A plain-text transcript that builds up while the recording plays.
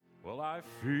I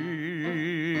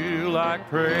feel like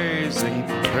praising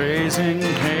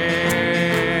Him.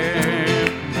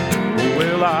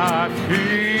 Will I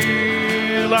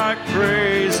feel like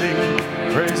praising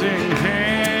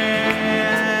Him?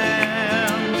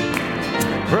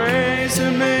 Praise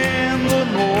Him in the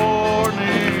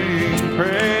morning,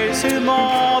 praise Him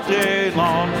all day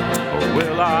long. Or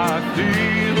will I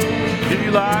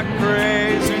feel like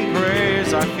praising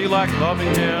praise? I feel like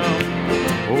loving Him.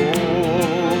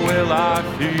 Oh, will I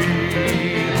feel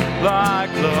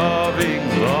like loving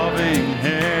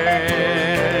Him?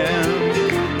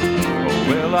 Oh,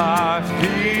 will I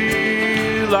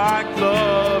feel like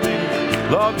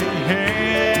loving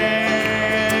Him?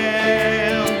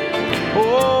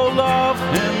 Oh, love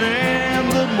Him in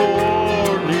the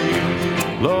morning,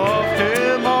 love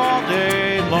Him all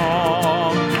day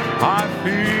long. I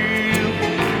feel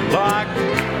like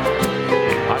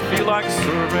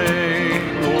serving.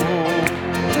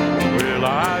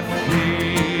 I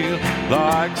feel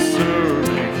like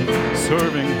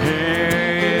serving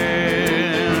Him.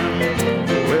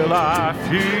 Will I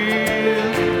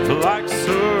feel like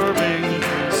serving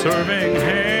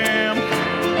Him?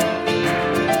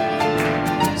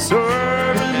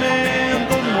 Serve Him in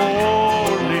the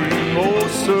morning, oh,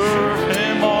 serve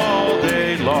Him all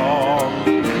day long.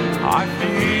 I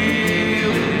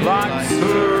feel like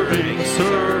serving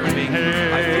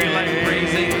Him. I feel like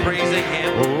praising Him.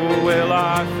 Oh, will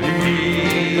I feel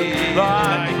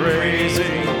like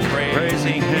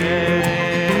praising Him?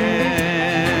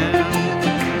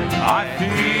 I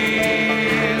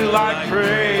feel like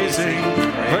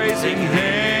praising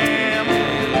Him.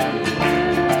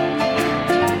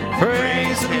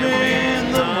 Praise Him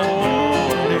in the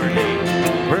morning,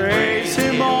 praise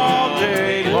Him all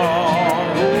day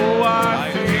long. Oh,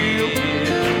 I feel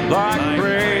like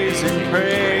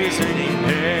praising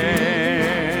Him.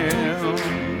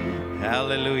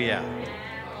 Hallelujah.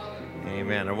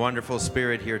 Amen. A wonderful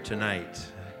spirit here tonight.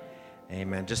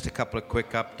 Amen. Just a couple of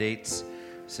quick updates.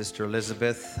 Sister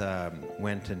Elizabeth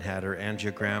went and had her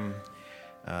angiogram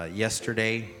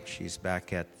yesterday. She's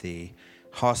back at the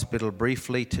hospital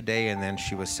briefly today, and then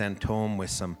she was sent home with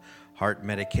some heart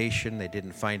medication. They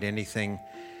didn't find anything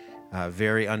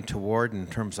very untoward in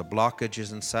terms of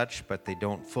blockages and such, but they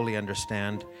don't fully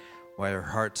understand why her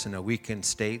heart's in a weakened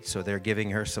state, so they're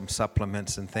giving her some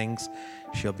supplements and things.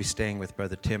 She'll be staying with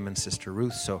Brother Tim and Sister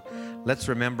Ruth, so let's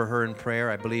remember her in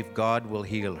prayer. I believe God will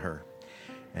heal her.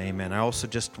 Amen. I also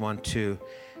just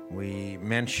we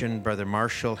mentioned Brother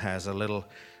Marshall has a little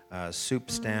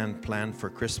soup stand planned for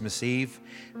Christmas Eve.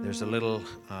 There's a little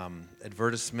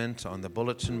advertisement on the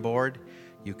bulletin board.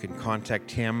 You can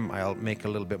contact him. I'll make a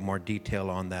little bit more detail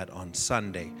on that on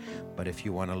Sunday, but if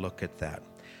you want to look at that.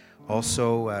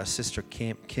 Also, Sister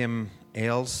Kim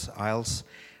Ailes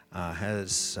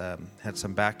has had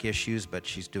some back issues, but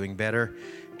she's doing better.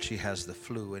 She has the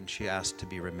flu, and she asked to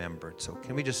be remembered. So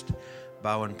can we just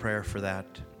bow in prayer for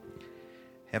that?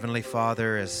 Heavenly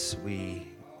Father, as we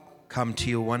come to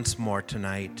you once more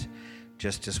tonight,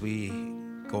 just as we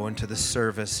go into the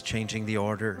service, changing the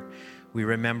order, we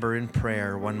remember in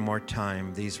prayer one more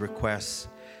time these requests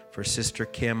for Sister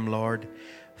Kim, Lord.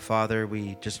 Father,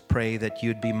 we just pray that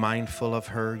you'd be mindful of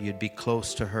her, you'd be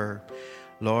close to her,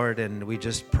 Lord, and we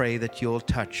just pray that you'll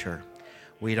touch her.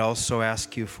 We'd also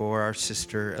ask you for our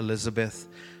sister Elizabeth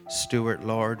Stewart,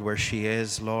 Lord, where she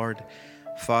is, Lord.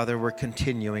 Father, we're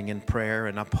continuing in prayer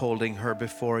and upholding her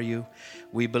before you.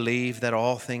 We believe that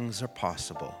all things are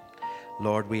possible.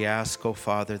 Lord, we ask, oh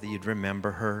Father, that you'd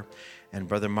remember her and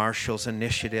Brother Marshall's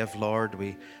initiative, Lord.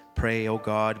 We pray, oh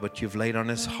God, what you've laid on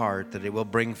his heart, that it will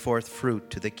bring forth fruit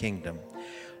to the kingdom.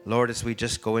 Lord, as we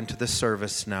just go into the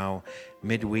service now,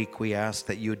 midweek, we ask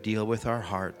that you deal with our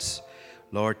hearts.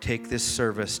 Lord, take this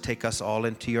service, take us all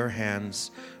into your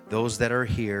hands, those that are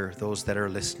here, those that are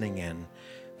listening in,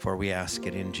 for we ask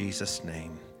it in Jesus'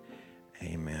 name.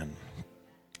 Amen.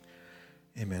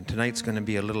 Amen. Tonight's going to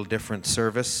be a little different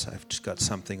service. I've just got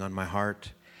something on my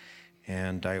heart.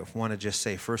 And I want to just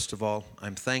say, first of all,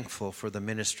 I'm thankful for the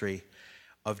ministry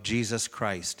of Jesus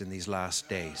Christ in these last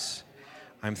days.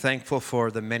 I'm thankful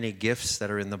for the many gifts that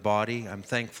are in the body. I'm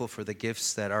thankful for the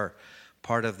gifts that are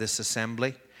part of this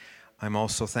assembly. I'm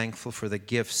also thankful for the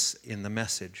gifts in the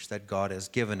message that God has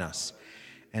given us.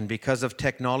 And because of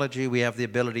technology, we have the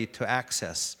ability to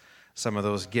access some of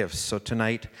those gifts. So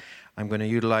tonight, I'm going to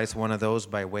utilize one of those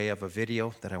by way of a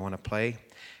video that I want to play.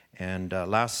 And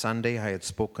last Sunday, I had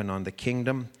spoken on the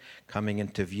kingdom coming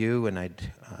into view, and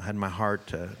I'd had my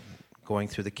heart going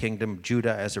through the kingdom,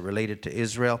 Judah, as it related to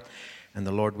Israel. And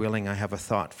the Lord willing, I have a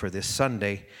thought for this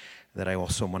Sunday that I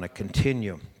also want to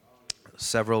continue.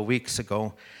 Several weeks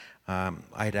ago,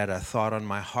 I'd had a thought on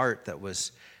my heart that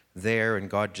was there, and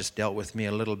God just dealt with me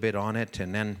a little bit on it.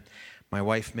 And then my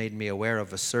wife made me aware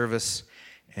of a service,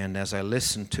 and as I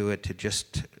listened to it, it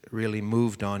just really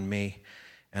moved on me.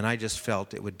 And I just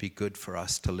felt it would be good for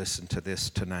us to listen to this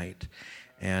tonight.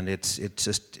 And it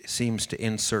just seems to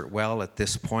insert well at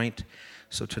this point.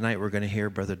 So tonight we're going to hear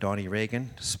Brother Donnie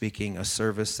Reagan speaking a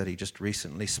service that he just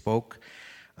recently spoke.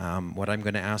 What I'm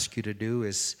going to ask you to do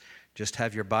is just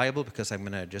have your Bible, because I'm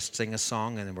going to just sing a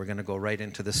song and then we're going to go right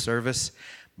into the service.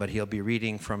 But he'll be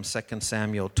reading from 2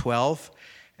 Samuel 12.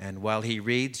 And while he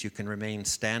reads, you can remain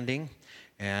standing.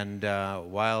 And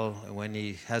when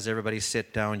he has everybody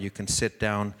sit down, you can sit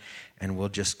down, and we'll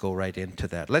just go right into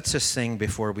that. Let's just sing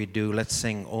before we do. Let's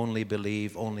sing Only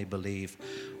Believe,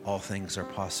 all things are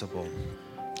possible.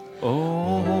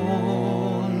 Only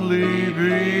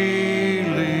believe,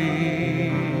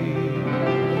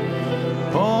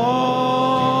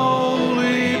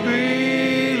 only believe,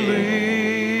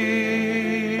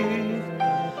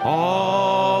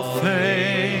 all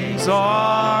things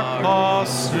are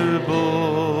possible.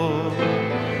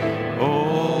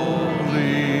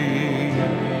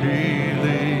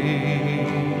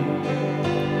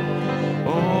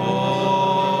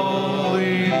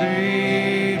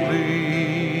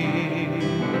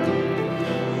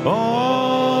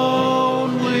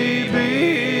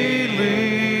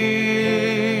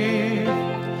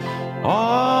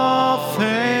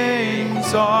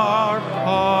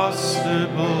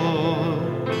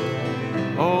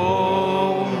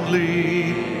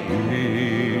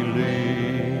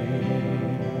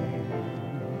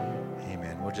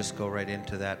 Go right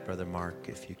into that, Brother Mark,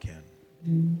 if you can.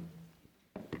 Amen.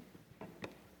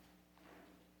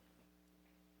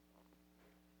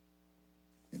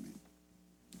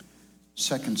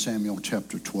 2 Samuel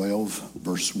chapter 12,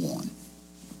 verse 1.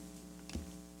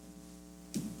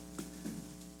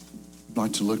 I'd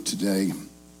like to look today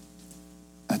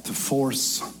at the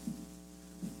fourth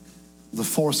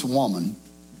woman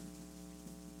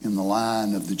in the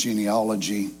line of the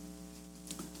genealogy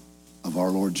of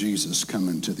our Lord Jesus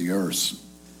coming to the earth.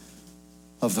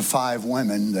 Of the 5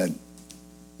 women that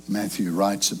Matthew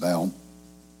writes about,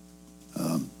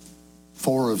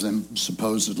 4 of them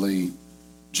supposedly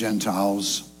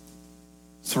Gentiles,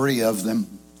 3 of them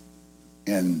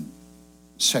in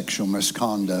sexual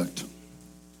misconduct,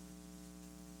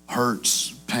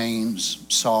 hurts, pains,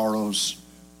 sorrows,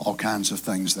 all kinds of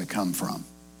things they come from.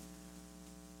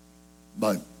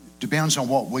 But it depends on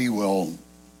what we will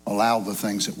allow the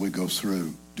things that we go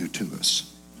through do to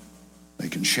us. They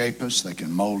can shape us, they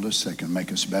can mold us, they can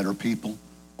make us better people,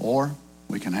 or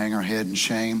we can hang our head in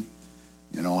shame,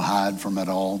 hide from it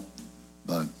all.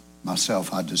 But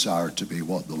myself, I desire to be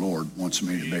what the Lord wants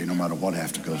me to be, no matter what I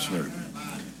have to go through.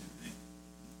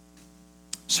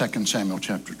 2 Samuel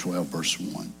chapter 12, verse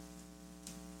 1.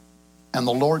 And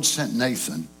the Lord sent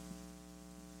Nathan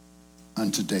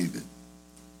unto David,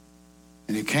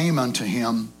 and he came unto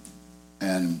him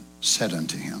and said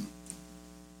unto him,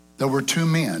 there were 2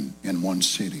 men in one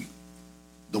city,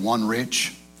 the one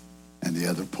rich and the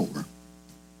other poor.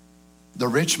 The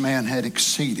rich man had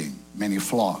exceeding many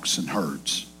flocks and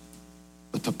herds,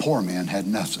 but the poor man had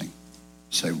nothing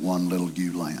save one little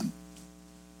ewe lamb,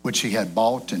 which he had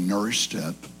bought and nourished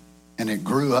up, and it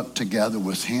grew up together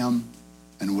with him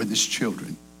and with his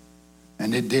children.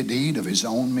 And it did eat of his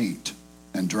own meat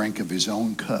and drink of his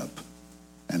own cup,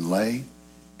 and lay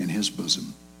in his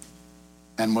bosom,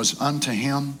 and was unto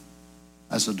him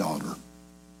as a daughter.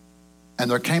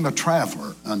 And there came a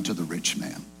traveler unto the rich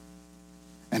man,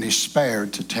 and he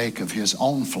spared to take of his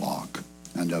own flock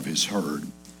and of his herd,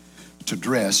 to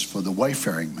dress for the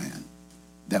wayfaring man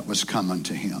that was come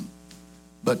unto him,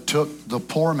 but took the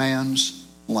poor man's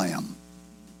lamb,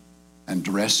 and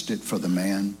dressed it for the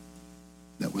man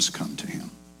that was come to him.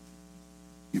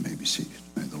 You may be seated.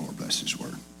 May the Lord bless his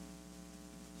word.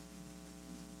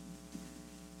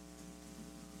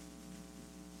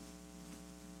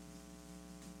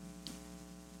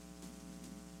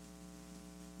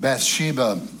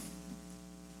 Bathsheba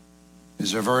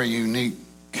is a very unique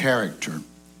character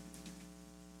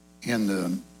in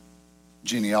the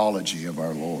genealogy of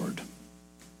our Lord.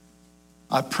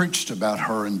 I preached about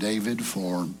her and David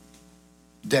for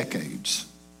decades.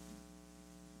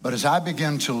 But as I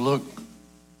began to look,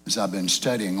 as I've been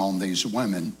studying on these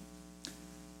women,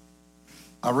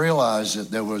 I realized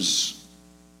that there was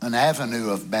an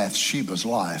avenue of Bathsheba's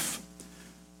life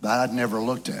that I'd never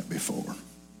looked at before.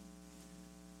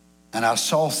 And I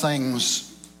saw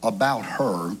things about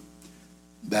her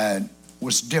that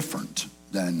was different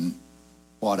than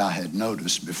what I had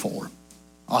noticed before.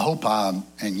 I hope I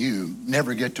and you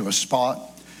never get to a spot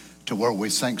to where we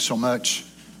think so much,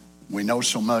 we know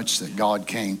so much that God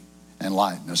can't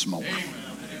enlighten us more.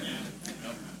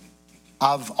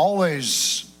 I've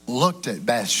always looked at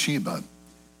Bathsheba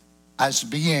as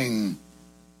being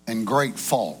in great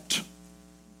fault,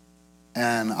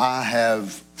 and I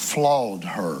have flawed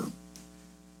her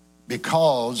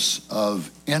because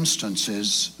of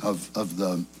instances of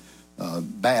the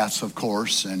bath, of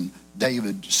course, and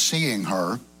David seeing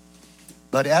her.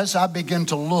 But as I begin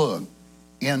to look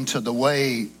into the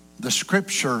way the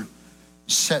scripture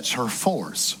sets her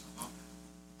forth,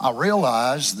 I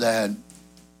realized that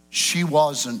she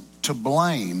wasn't to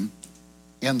blame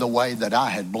in the way that I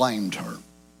had blamed her.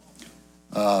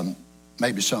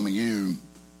 Maybe some of you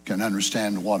can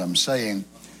understand what I'm saying.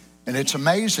 And it's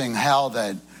amazing how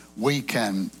that we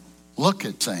can look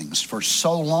at things for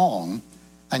so long,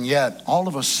 and yet all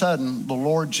of a sudden the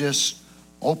Lord just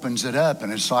opens it up,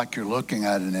 and it's like you're looking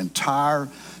at an entire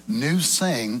new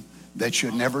thing that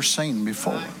you'd never seen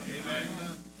before.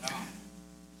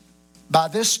 By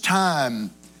this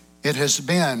time, it has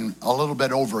been a little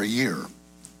bit over a year.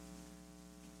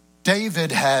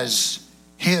 David has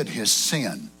hid his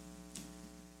sin.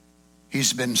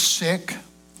 He's been sick.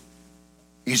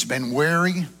 He's been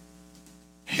weary.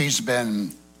 He's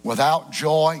been without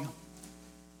joy.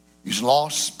 He's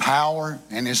lost power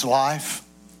in his life.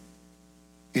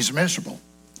 He's miserable.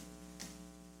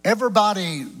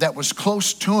 Everybody that was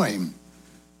close to him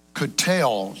could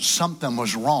tell something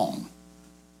was wrong.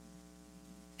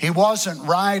 He wasn't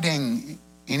writing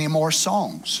any more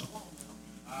songs.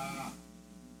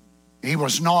 He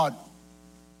was not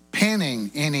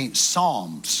penning any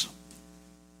psalms.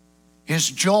 His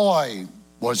joy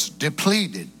was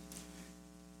depleted.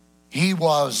 He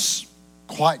was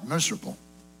quite miserable.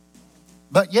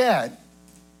 But yet,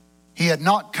 he had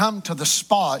not come to the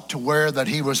spot to where that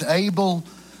he was able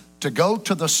to go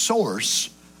to the source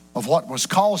of what was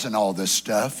causing all this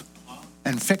stuff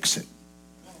and fix it.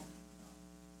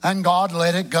 And God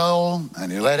let it go,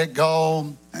 and he let it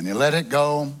go, and he let it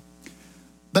go.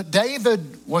 But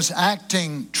David was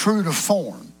acting true to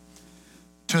form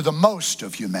to the most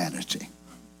of humanity.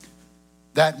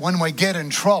 That when we get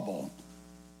in trouble,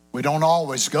 we don't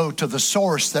always go to the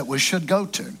source that we should go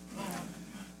to.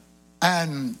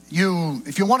 And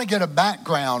if you want to get a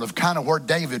background of kind of where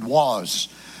David was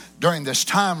during this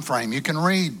time frame, you can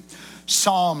read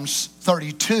Psalms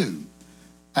 32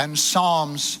 and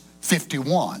Psalms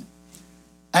 51.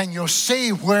 And you'll see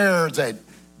where that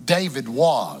David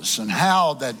was and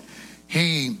how that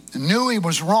he knew he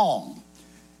was wrong.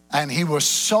 And he was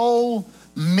so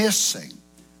missing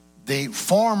the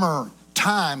former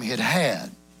time he'd had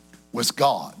with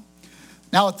God.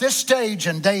 Now at this stage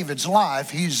in David's life,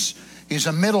 he's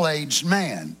a middle-aged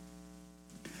man.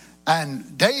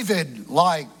 And David,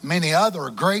 like many other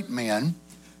great men,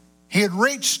 he had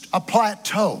reached a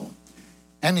plateau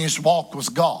in his walk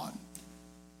with God.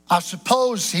 I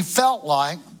suppose he felt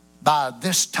like by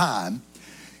this time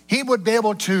he would be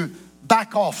able to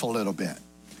back off a little bit,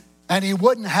 and he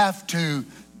wouldn't have to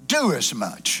do as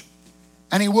much,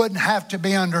 and he wouldn't have to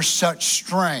be under such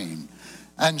strain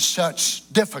and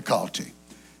such difficulty.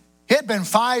 He'd been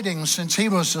fighting since he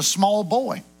was a small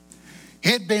boy.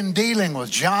 He'd been dealing with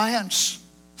giants,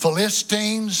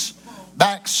 Philistines,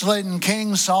 backslidden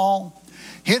King Saul.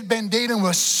 He'd been dealing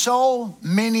with so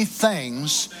many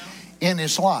things in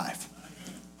his life.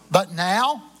 But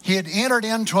now he had entered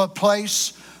into a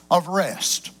place of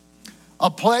rest, a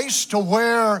place to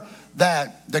where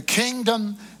that the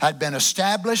kingdom had been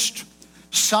established.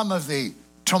 Some of the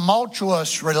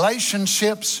tumultuous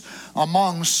relationships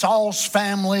among Saul's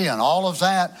family and all of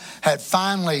that had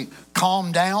finally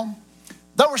calmed down.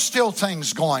 There were still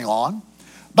things going on,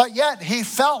 but yet he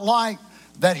felt like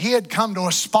that he had come to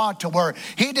a spot to where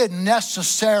he didn't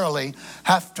necessarily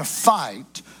have to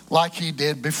fight like he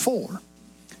did before.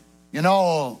 You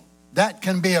know, that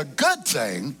can be a good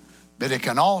thing, but it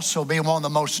can also be one of the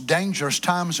most dangerous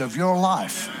times of your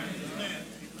life.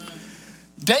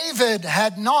 David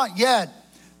had not yet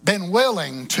been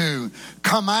willing to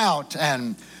come out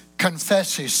and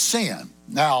confess his sin.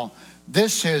 Now,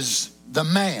 this is the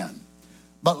man.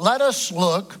 But let us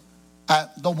look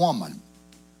at the woman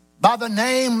by the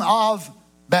name of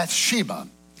Bathsheba.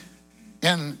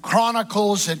 In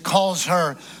Chronicles, it calls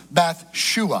her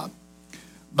Bathshua,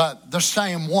 but the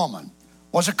same woman.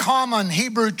 Was a common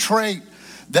Hebrew trait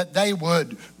that they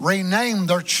would rename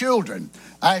their children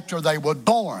after they were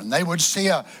born. They would see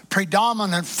a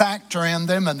predominant factor in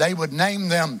them, and they would name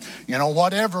them,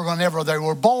 whatever, whenever they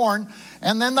were born.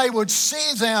 And then they would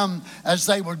see them as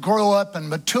they would grow up and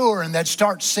mature, and they'd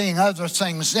start seeing other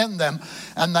things in them,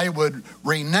 and they would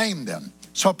rename them.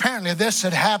 So apparently this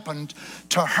had happened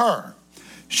to her.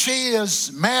 She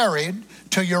is married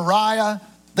to Uriah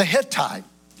the Hittite.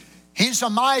 He's a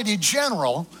mighty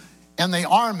general in the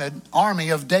army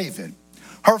of David.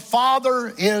 Her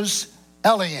father is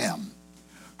Eliam.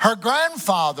 Her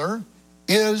grandfather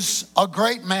is a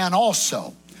great man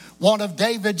also, one of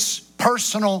David's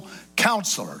personal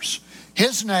counselors.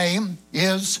 His name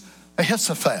is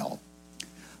Ahithophel.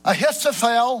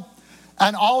 Ahithophel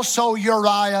and also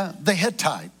Uriah the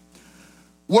Hittite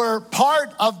were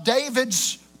part of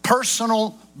David's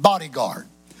personal bodyguard.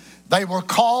 They were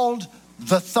called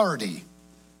the 30.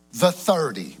 The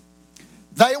 30.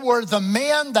 They were the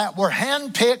men that were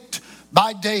handpicked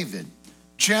by David.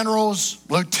 Generals,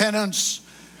 lieutenants,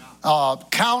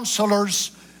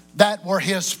 counselors that were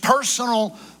his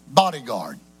personal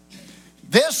bodyguard.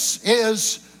 This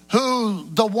is who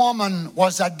the woman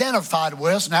was identified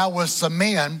with, now with the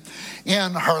men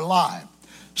in her life.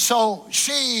 So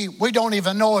we don't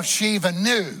even know if she even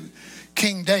knew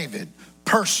King David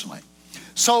personally.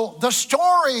 So the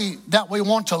story that we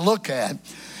want to look at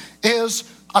is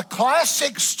a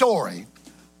classic story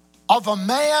of a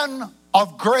man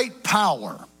of great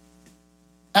power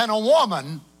and a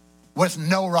woman with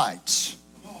no rights.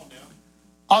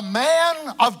 A man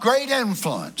of great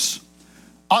influence.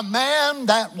 A man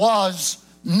that was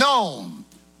known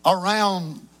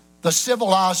around the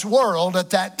civilized world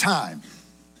at that time.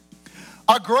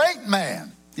 A great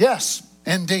man. Yes,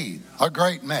 indeed, a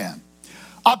great man.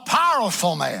 A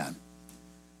powerful man.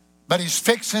 But he's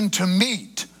fixing to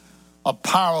meet a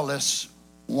powerless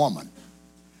woman.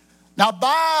 Now,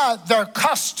 by their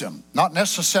custom, not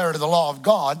necessarily the law of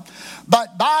God,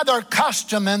 but by their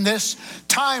custom in this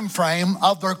time frame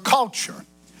of their culture,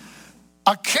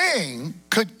 a king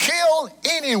could kill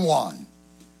anyone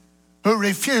who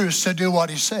refused to do what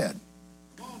he said.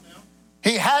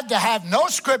 He had to have no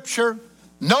scripture,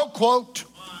 no quote.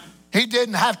 He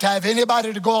didn't have to have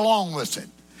anybody to go along with it.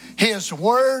 His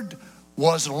word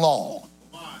was law.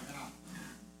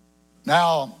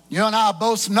 Now, you and I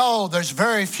both know there's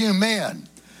very few men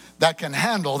that can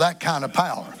handle that kind of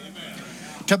power.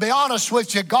 To be honest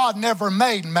with you, God never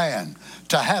made man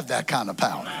to have that kind of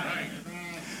power.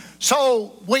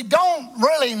 So we don't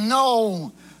really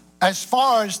know, as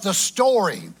far as the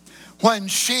story, when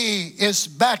she is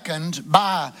beckoned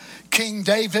by King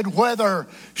David, whether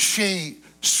she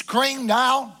screamed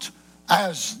out,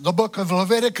 as the book of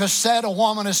Leviticus said a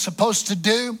woman is supposed to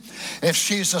do if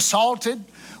she's assaulted.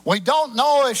 We don't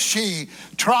know if she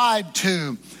tried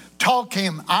to talk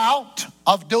him out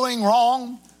of doing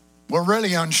wrong. We're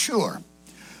really unsure.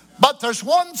 But there's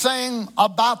one thing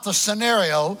about the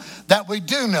scenario that we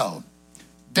do know.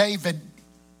 David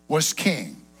was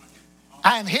king.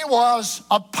 And he was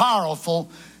a powerful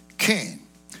king.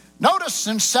 Notice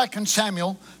in 2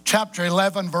 Samuel chapter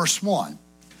 11, verse 1.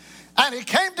 And it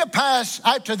came to pass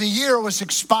after the year was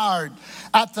expired,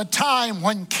 at the time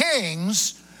when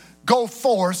kings go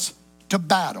forth to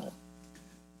battle,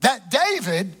 that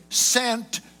David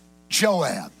sent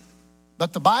Joab.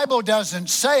 But the Bible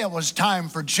doesn't say it was time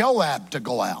for Joab to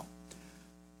go out,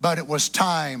 but it was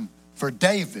time for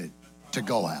David to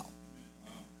go out.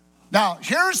 Now,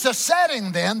 here's the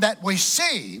setting then that we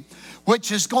see,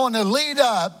 which is going to lead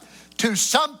up to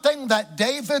something that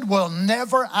David will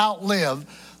never outlive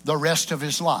the rest of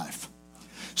his life.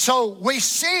 So we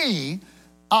see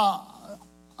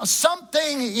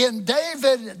something in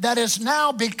David that has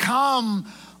now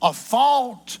become a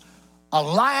fault, a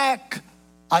lack,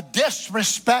 a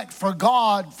disrespect for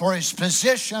God, for his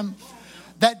position,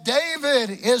 that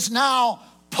David is now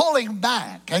pulling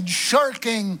back and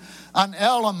shirking an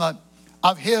element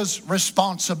of his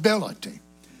responsibility.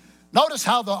 Notice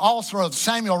how the author of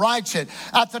Samuel writes it.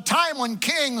 At the time when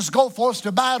kings go forth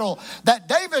to battle, that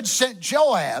David sent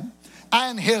Joab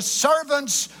and his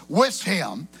servants with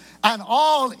him and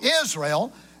all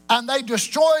Israel, and they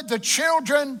destroyed the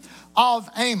children of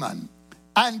Ammon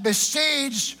and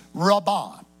besieged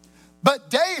Rabbah. But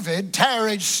David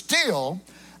tarried still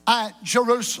at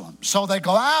Jerusalem. So they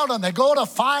go out and they go to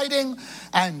fighting,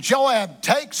 and Joab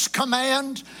takes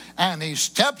command and he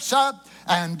steps up,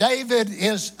 and David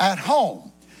is at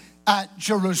home at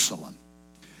Jerusalem.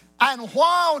 And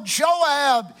while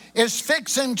Joab is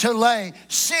fixing to lay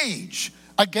siege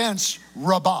against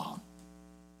Rabbah,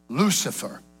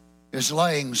 Lucifer is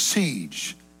laying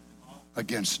siege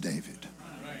against David.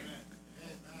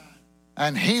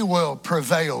 And he will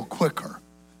prevail quicker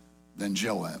than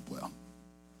Joab will.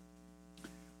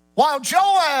 While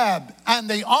Joab and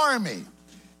the army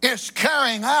is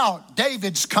carrying out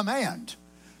David's command,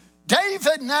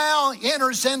 David now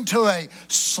enters into a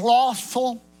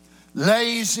slothful,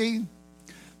 lazy,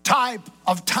 type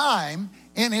of time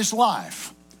in his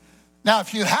life. Now,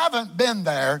 if you haven't been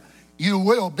there, you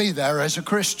will be there as a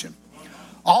Christian.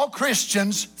 All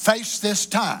Christians face this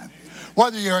time.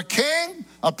 Whether you're a king,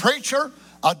 a preacher,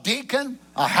 a deacon,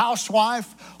 a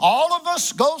housewife, all of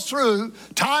us go through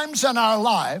times in our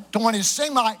life to when it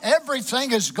seems like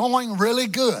everything is going really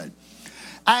good.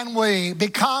 And we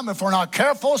become, if we're not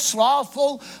careful,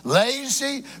 slothful,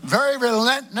 lazy, very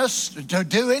relentless to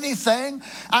do anything.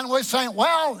 And we think,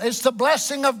 well, it's the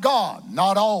blessing of God.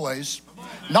 Not always.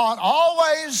 Not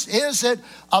always is it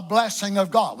a blessing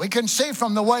of God. We can see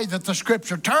from the way that the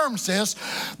scripture terms this,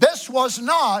 this was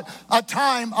not a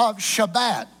time of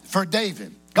Shabbat for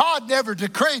David. God never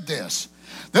decreed this.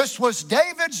 This was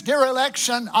David's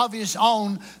dereliction of his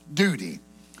own duty.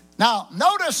 Now,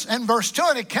 notice in verse 2,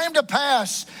 and it came to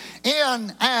pass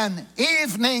in an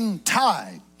evening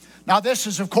tide. Now, this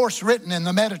is, of course, written in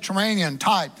the Mediterranean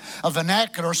type of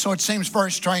vernacular, so it seems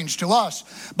very strange to us.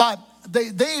 But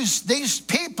these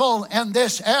people in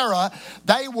this era,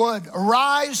 they would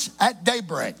rise at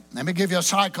daybreak. Let me give you a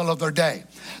cycle of their day.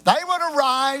 They would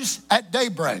arise at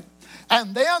daybreak.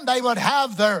 And then they would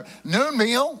have their noon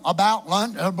meal, about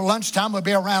lunchtime would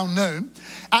be around noon.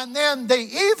 And then the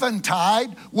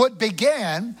eventide would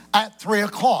begin at 3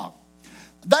 o'clock.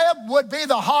 That would be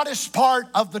the hottest part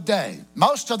of the day.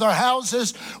 Most of their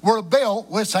houses were built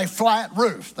with a flat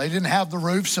roof. They didn't have the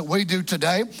roofs that we do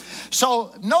today.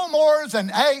 So no more than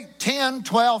 8, 10,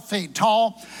 12 feet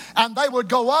tall. And they would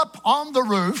go up on the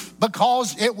roof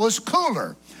because it was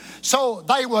cooler. So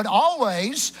they would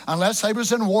always, unless they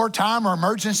was in wartime or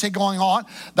emergency going on,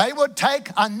 they would take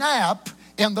a nap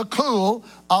in the cool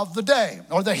of the day,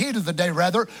 or the heat of the day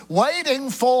rather, waiting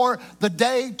for the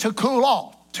day to cool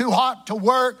off. Too hot to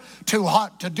work, too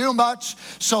hot to do much,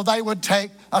 so they would take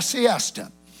a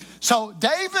siesta. So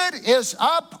David is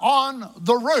up on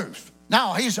the roof.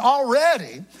 Now, he's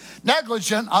already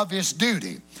negligent of his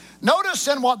duty. Notice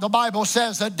in what the Bible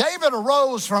says that David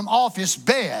arose from off his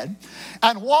bed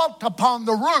and walked upon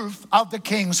the roof of the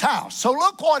king's house. So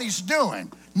look what he's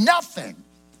doing. Nothing.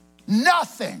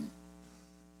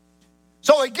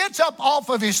 So he gets up off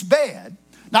of his bed.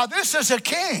 Now this is a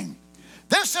king.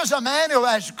 This is a man who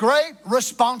has great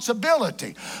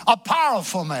responsibility. A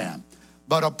powerful man.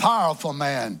 But a powerful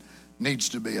man needs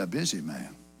to be a busy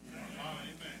man.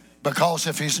 Because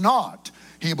if he's not,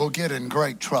 he will get in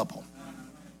great trouble.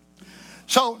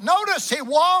 So notice he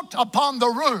walked upon the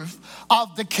roof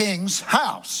of the king's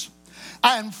house.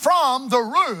 And from the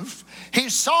roof, he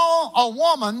saw a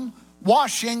woman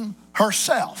washing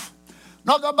herself.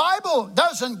 Now, the Bible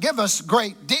doesn't give us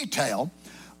great detail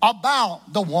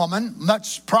about the woman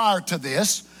much prior to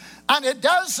this. And it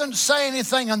doesn't say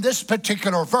anything in this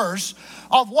particular verse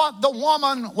of what the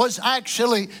woman was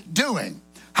actually doing,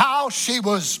 how she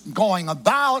was going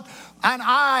about. And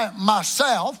I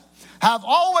myself have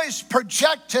always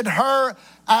projected her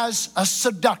as a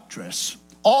seductress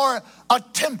or a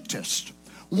temptress,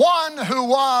 one who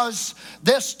was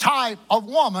this type of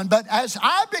woman. But as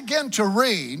I begin to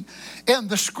read in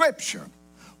the scripture,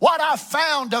 what I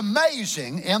found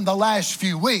amazing in the last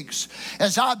few weeks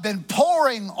as I've been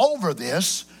poring over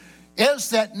this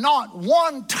is that not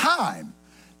one time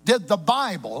did the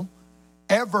Bible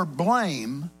ever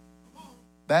blame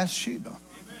Bathsheba.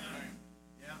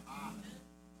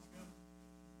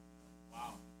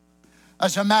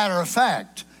 As a matter of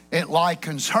fact, it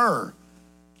likens her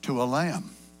to a lamb,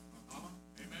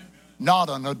 not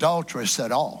an adulteress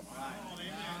at all.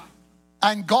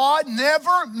 And God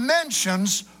never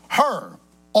mentions her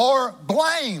or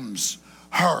blames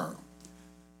her.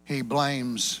 He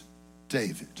blames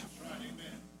David.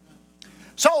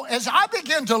 So as I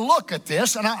begin to look at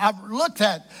this, and I've looked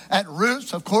at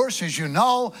Ruth, of course, as you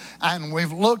know, and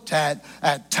we've looked at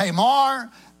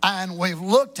Tamar, and we've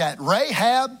looked at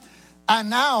Rahab, and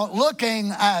now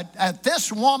looking at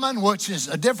this woman, which is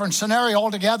a different scenario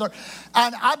altogether,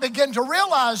 and I begin to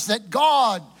realize that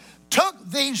God took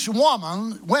these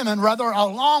women,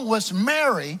 along with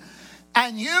Mary,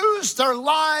 and used their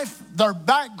life, their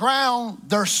background,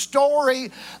 their story,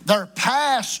 their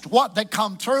past, what they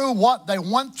come through, what they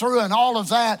went through, and all of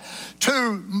that, to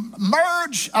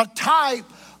merge a type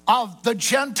of the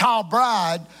Gentile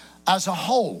bride as a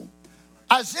whole.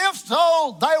 As if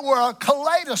though they were a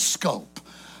kaleidoscope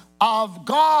of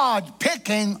God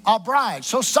picking a bride.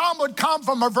 So some would come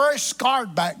from a very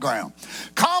scarred background.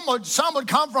 Some would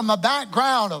come from a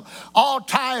background of all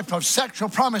type of sexual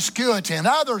promiscuity, and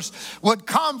others would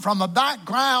come from a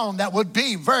background that would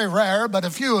be very rare, but a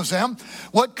few of them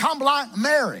would come like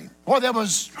Mary, where there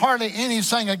was hardly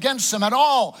anything against them at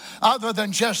all other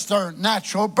than just their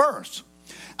natural birth.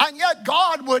 And yet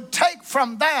God would take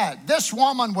from that. This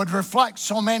woman would reflect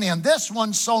so many, and this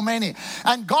one so many.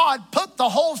 And God put the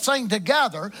whole thing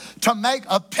together to make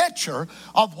a picture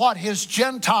of what his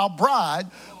Gentile bride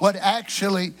would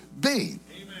actually be.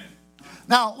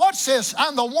 Now, watch this.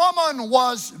 And the woman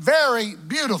was very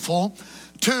beautiful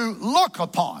to look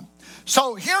upon.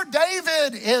 So here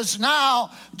David is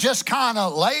now just kind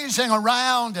of lazing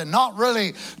around and not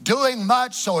really doing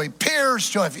much. So he appears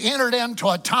to have entered into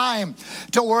a time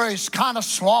to where he's kind of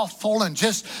slothful and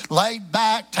just laid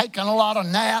back, taking a lot of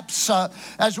naps.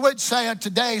 As we'd say it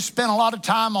today, spent a lot of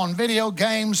time on video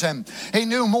games, and he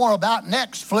knew more about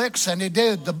Netflix than he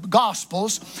did the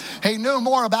Gospels. He knew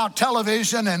more about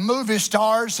television and movie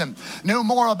stars and knew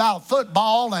more about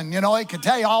football. And, you know, he could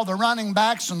tell you all the running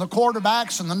backs and the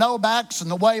quarterbacks and the no backs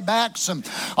and the way backs and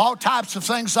all types of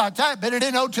things like that, but he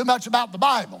didn't know too much about the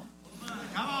Bible.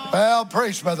 Well,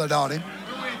 preach, Brother Donnie.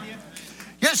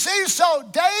 You see, so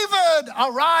David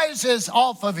arises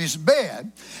off of his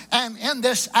bed, and in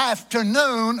this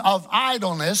afternoon of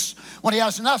idleness, when he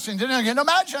has nothing to do, you can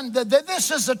imagine that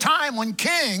this is the time when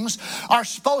kings are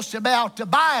supposed to be out to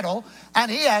battle,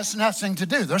 and he has nothing to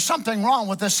do. There's something wrong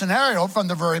with this scenario from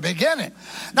the very beginning.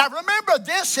 Now remember,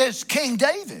 this is King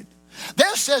David.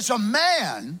 This is a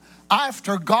man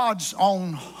after God's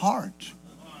own heart.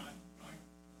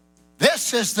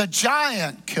 This is the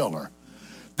giant killer.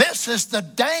 This is the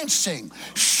dancing,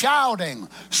 shouting,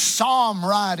 psalm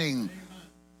writing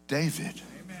David.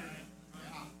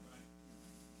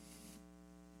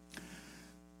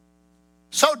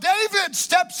 So David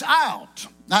steps out.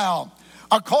 Now,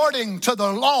 according to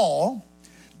the law,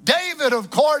 David, of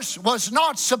course, was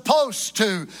not supposed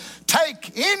to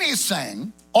take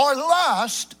anything or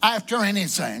lust after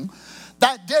anything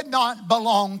that did not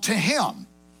belong to him.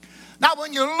 Now,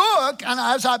 when you look, and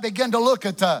as I begin to look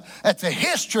at the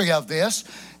history of this,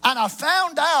 and I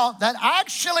found out that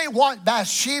actually what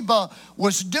Bathsheba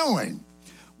was doing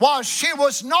was she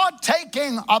was not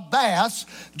taking a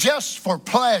bath just for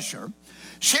pleasure.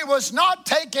 She was not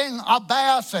taking a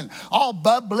bath and all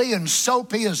bubbly and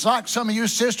soapy as like some of you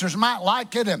sisters might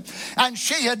like it. And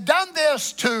she had done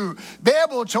this to be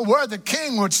able to where the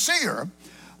king would see her.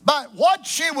 But what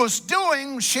she was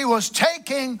doing, she was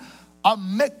taking a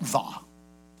mikvah.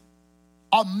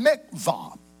 A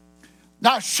mikvah.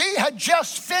 Now, she had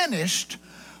just finished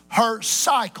her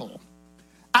cycle.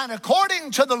 And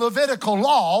according to the Levitical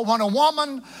law, when a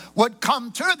woman would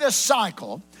come through this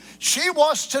cycle, she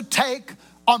was to take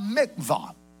a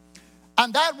mikvah.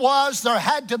 And that was, there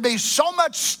had to be so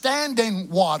much standing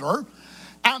water,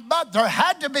 but there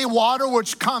had to be water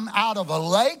which come out of a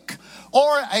lake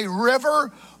or a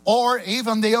river or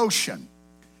even the ocean.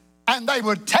 And they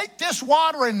would take this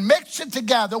water and mix it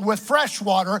together with fresh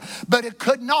water, but it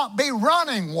could not be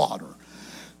running water,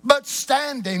 but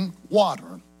standing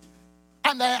water.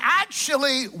 And they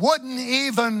actually wouldn't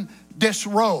even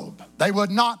disrobe. They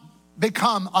would not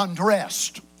become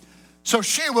undressed. So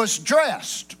she was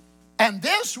dressed. And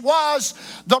this was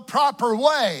the proper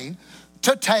way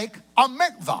to take a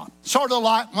mikvah. Sort of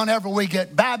like whenever we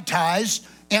get baptized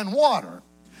in water.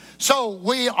 So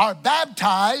we are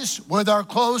baptized with our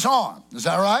clothes on. Is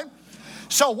that right?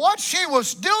 So what she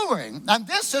was doing, and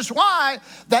this is why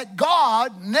that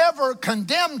God never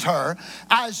condemned her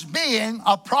as being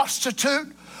a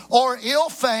prostitute or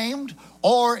ill-famed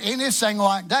or anything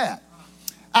like that.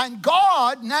 And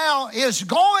God now is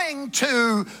going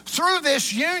to, through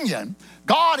this union,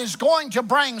 God is going to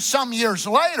bring some years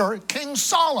later King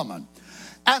Solomon.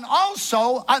 And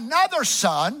also another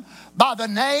son by the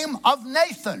name of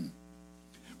Nathan,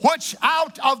 which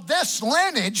out of this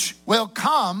lineage will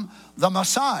come the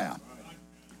Messiah.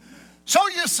 So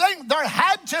you think there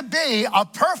had to be a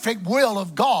perfect will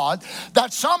of God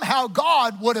that somehow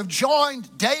God would have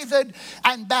joined David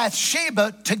and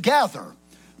Bathsheba together.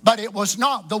 But it was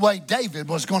not the way David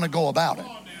was going to go about it.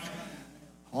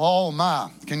 Oh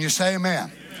my, can you say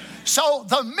amen? So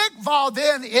the mikvah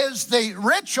then is the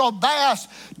ritual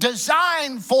bath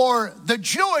designed for the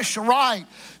Jewish rite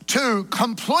to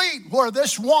complete where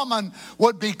this woman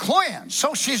would be cleansed.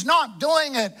 So she's not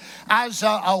doing it as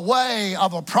a way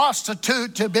of a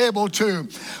prostitute to be able to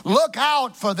look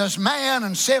out for this man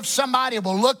and see if somebody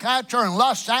will look at her and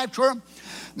lust after her.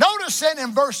 Notice then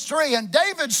in verse 3, and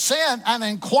David sent and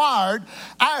inquired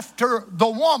after the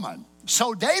woman.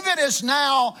 So David is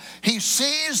now, he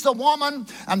sees the woman,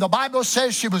 and the Bible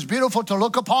says she was beautiful to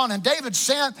look upon. And David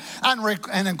sent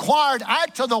and inquired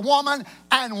after the woman,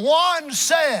 and one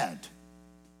said,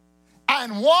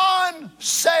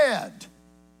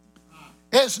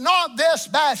 is not this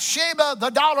Bathsheba, the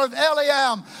daughter of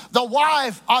Eliam, the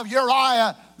wife of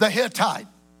Uriah the Hittite?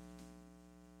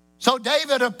 So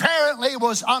David apparently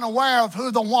was unaware of who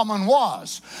the woman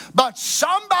was. But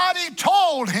somebody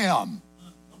told him.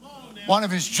 One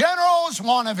of his generals,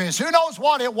 one of his, who knows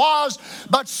what it was,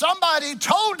 but somebody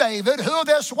told David who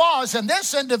this was, and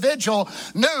this individual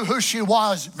knew who she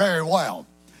was very well.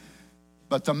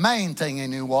 But the main thing he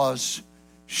knew was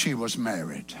she was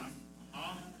married.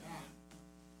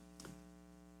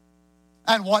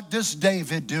 And what does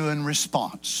David do in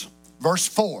response? Verse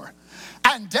 4.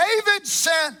 And David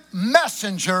sent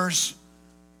messengers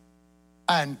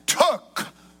and took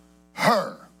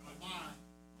her.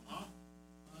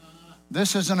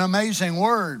 This is an amazing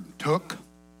word, took.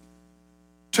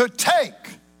 To take,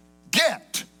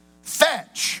 get,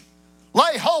 fetch,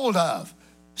 lay hold of,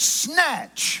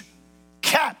 snatch,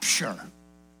 capture.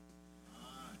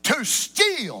 To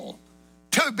steal,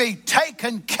 to be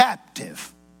taken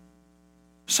captive.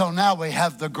 So now we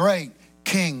have the great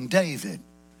King David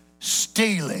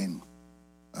stealing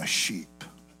a sheep.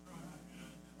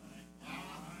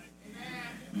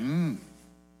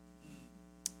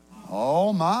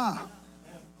 Oh my.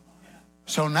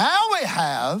 So now we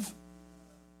have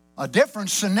a different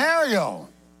scenario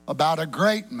about a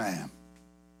great man.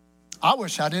 I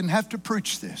wish I didn't have to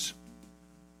preach this.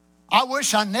 I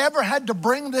wish I never had to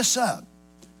bring this up.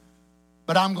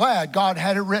 But I'm glad God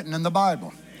had it written in the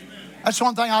Bible. That's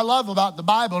one thing I love about the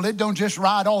Bible. It don't just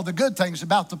write all the good things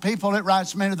about the people. It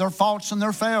writes many of their faults and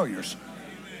their failures.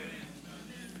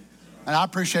 And I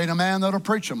appreciate a man that'll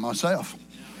preach them myself.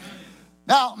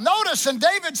 Now, notice, and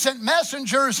David sent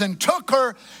messengers and took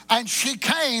her, and she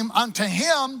came unto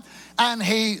him, and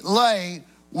he lay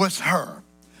with her.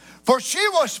 For she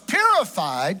was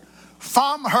purified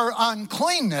from her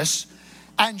uncleanness,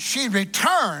 and she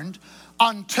returned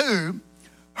unto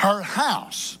her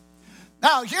house.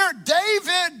 Now, here,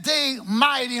 David, the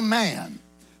mighty man,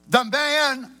 the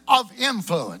man of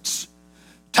influence,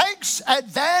 takes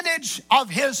advantage of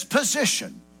his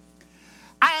position,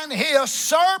 and he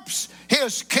usurps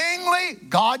his kingly,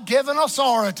 God-given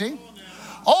authority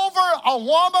over a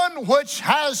woman which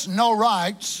has no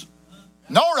rights.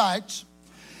 No rights.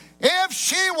 If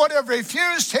she would have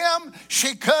refused him,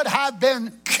 she could have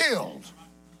been killed.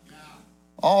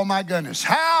 Oh my goodness.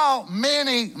 How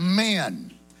many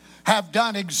men have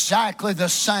done exactly the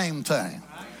same thing?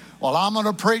 Well, I'm going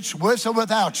to preach with or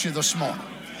without you this morning.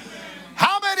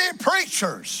 How many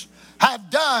preachers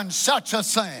have done such a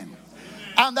thing?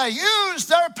 And they use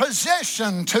their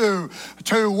position to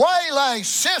waylay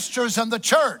sisters in the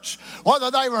church,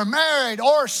 whether they were married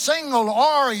or single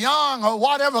or young or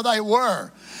whatever they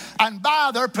were, and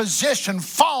by their position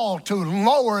fall to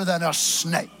lower than a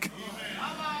snake.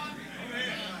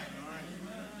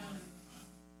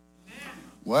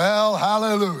 Well,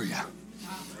 hallelujah.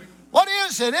 What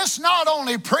is it? It's not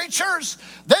only preachers.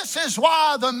 This is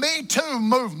why the Me Too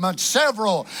movement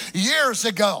several years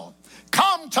ago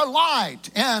come to light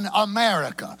in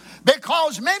America,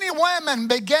 because many women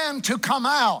began to come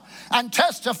out and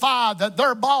testify that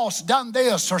their boss done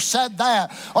this or said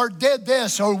that or did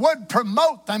this or would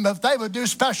promote them if they would do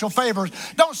special favors.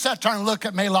 Don't sit there and look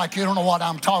at me like you don't know what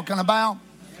I'm talking about.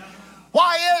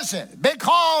 Why is it?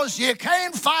 Because you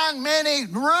can't find many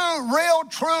real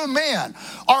true men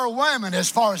or women, as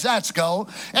far as that's go,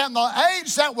 in the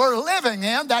age that we're living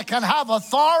in, that can have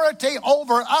authority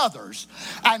over others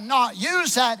and not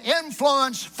use that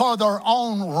influence for their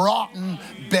own rotten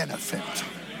benefit.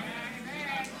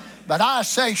 But I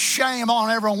say shame on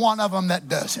every one of them that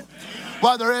does it.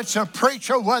 Whether it's a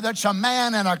preacher, whether it's a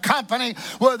man in a company,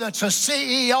 whether it's a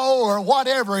CEO or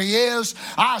whatever he is,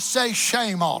 I say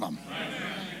shame on him.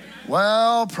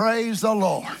 Well, praise the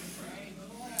Lord.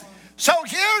 So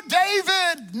here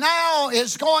David now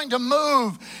is going to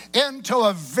move into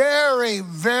a very,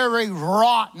 very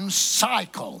rotten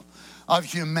cycle of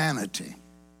humanity.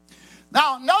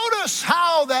 Now, notice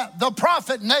how that the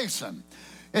prophet Nathan,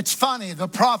 it's funny, the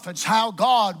prophets, how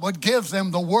God would give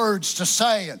them the words to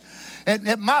say it.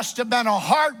 It must have been a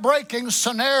heartbreaking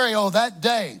scenario that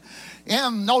day.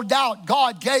 And no doubt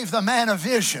God gave the man a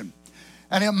vision.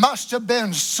 And it must have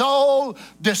been so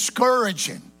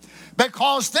discouraging,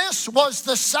 because this was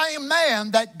the same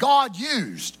man that God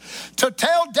used to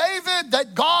tell David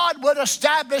that God would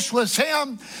establish with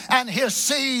him and his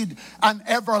seed an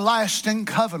everlasting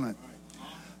covenant.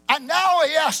 And now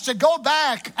he has to go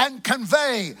back and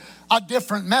convey a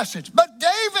different message. But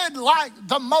David, like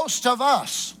the most of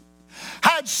us,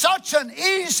 had such an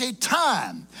easy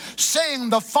time seeing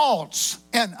the faults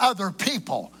in other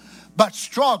people, but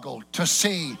struggled to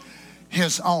see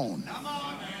his own.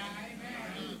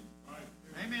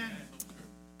 Amen.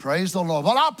 Praise the Lord.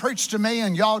 Well, I'll preach to me,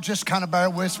 and y'all just kind of bear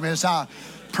with me as I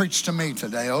preach to me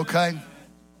today, okay?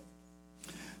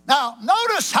 Now,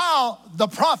 notice how the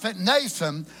prophet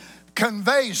Nathan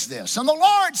conveys this. And the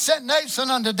Lord sent Nathan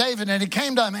unto David, and he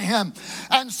came to him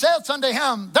and saith unto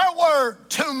him, there were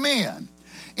two men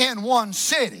in one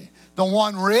city, the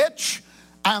one rich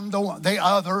and the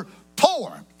other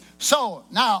poor. So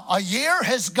now a year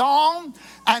has gone,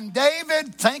 and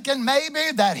David, thinking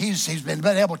maybe that he's been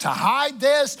able to hide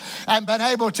this and been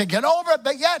able to get over it,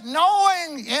 but yet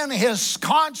knowing in his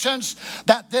conscience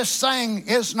that this thing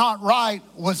is not right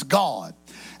with God.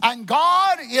 And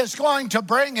God is going to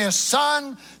bring his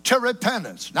son to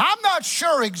repentance. Now, I'm not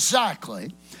sure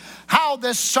exactly how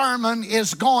this sermon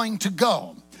is going to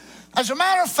go. As a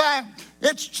matter of fact,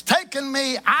 it's taken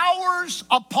me hours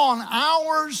upon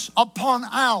hours upon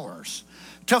hours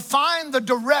to find the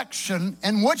direction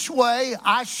in which way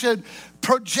I should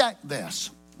project this.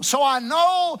 So I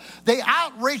know the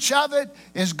outreach of it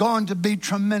is going to be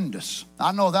tremendous.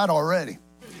 I know that already.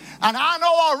 And I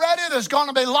know already there's going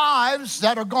to be lives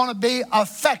that are going to be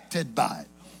affected by it.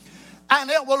 And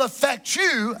it will affect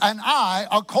you and I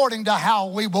according to how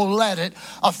we will let it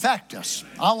affect us.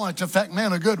 I want it to affect me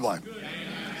in a good way.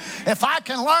 If I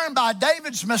can learn by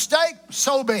David's mistake,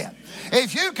 so be it.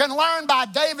 If you can learn by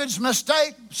David's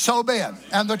mistake, so be it.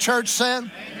 And the church said,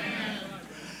 amen.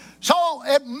 So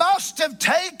it must have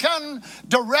taken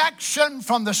direction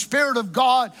from the Spirit of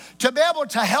God to be able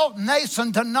to help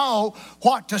Nathan to know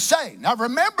what to say. Now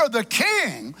remember, the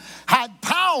king had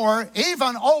power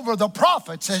even over the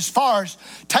prophets as far as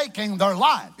taking their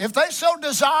life. If they so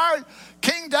desired,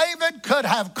 King David could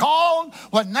have called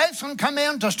when Nathan come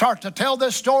in to start to tell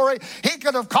this story. He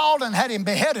could have called and had him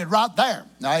beheaded right there.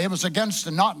 Now, it was against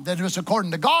the, not that it was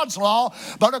according to God's law,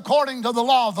 but according to the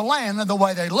law of the land and the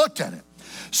way they looked at it.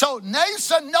 So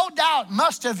Nathan, no doubt,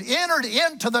 must have entered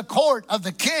into the court of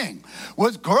the king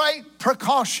with great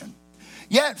precaution.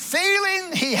 Yet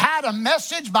feeling he had a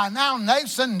message, by now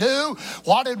Nathan knew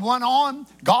what had went on.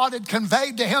 God had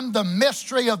conveyed to him the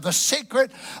mystery of the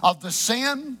secret of the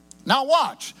sin. Now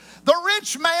watch. The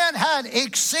rich man had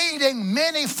exceeding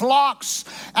many flocks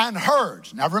and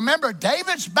herds. Now remember,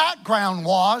 David's background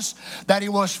was that he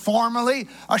was formerly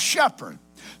a shepherd.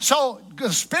 So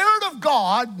the Spirit of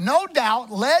God, no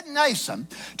doubt, led Nathan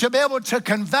to be able to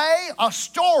convey a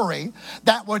story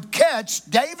that would catch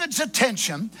David's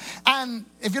attention, and,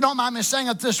 if you don't mind me saying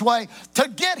it this way, to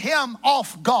get him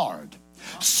off guard.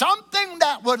 Something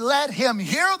that would let him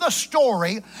hear the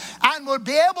story and would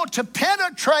be able to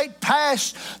penetrate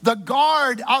past the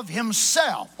guard of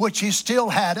himself, which he still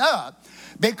had up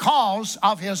because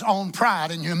of his own pride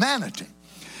and humanity.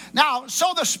 Now,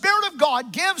 so the Spirit of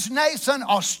God gives Nathan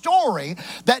a story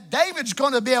that David's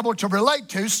going to be able to relate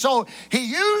to. So he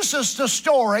uses the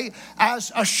story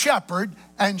as a shepherd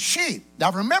and sheep.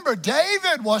 Now remember,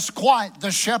 David was quite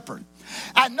the shepherd.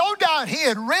 And no doubt he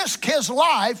had risked his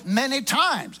life many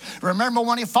times. Remember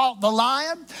when he fought the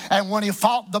lion and when he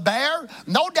fought the bear?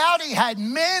 No doubt he had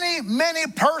many, many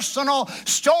personal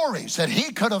stories that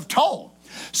he could have told.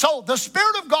 So the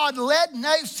Spirit of God led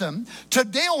Nathan to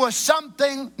deal with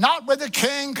something, not with the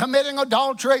king committing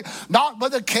adultery, not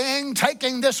with the king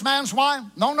taking this man's wife.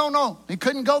 No. He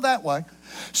couldn't go that way.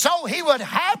 So he would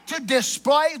have to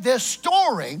display this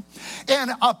story in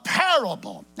a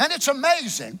parable. And it's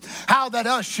amazing how that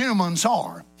us humans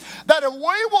are. That if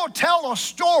we will tell a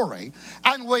story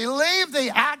and we leave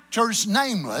the actors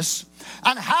nameless,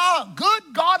 and how good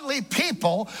godly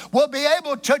people will be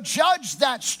able to judge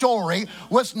that story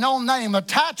with no name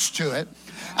attached to it.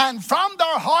 And from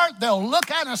their heart, they'll look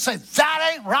at it and say,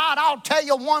 that ain't right. I'll tell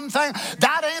you one thing,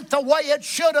 that ain't the way it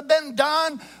should have been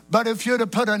done. But if you'd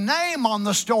have put a name on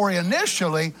the story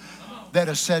initially, they'd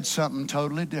have said something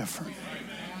totally different.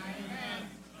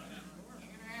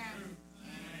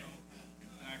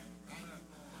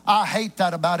 I hate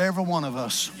that about every one of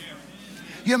us.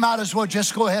 You might as well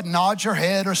just go ahead and nod your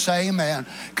head or say amen,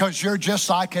 because you're just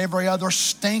like every other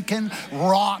stinking,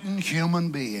 rotten human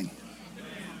being.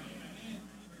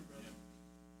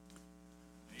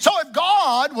 So if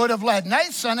God would have led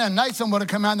Nathan, and Nathan would have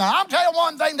come in there, I'll tell you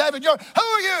one thing, David, who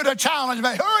are you to challenge me?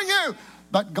 Who are you?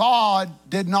 But God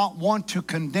did not want to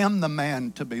condemn the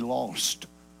man to be lost.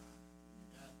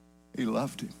 He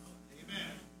loved him. Amen.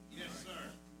 Yes, sir.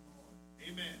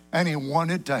 Amen. And he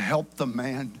wanted to help the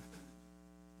man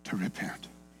to repent.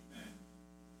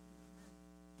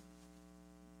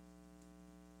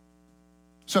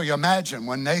 So you imagine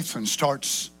when Nathan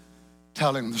starts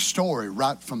telling the story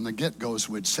right from the get-go, as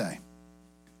we'd say.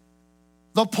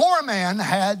 The poor man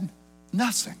had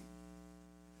nothing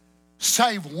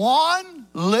save one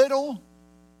little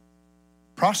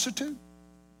prostitute,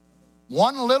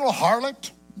 one little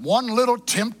harlot, one little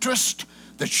temptress,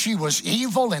 that she was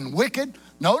evil and wicked.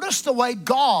 Notice the way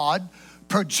God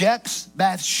projects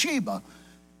Bathsheba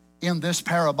in this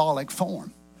parabolic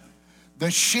form.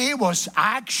 That she was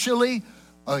actually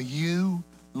a ewe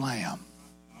lamb.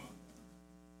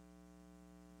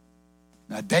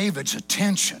 Now, David's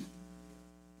attention,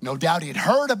 no doubt he'd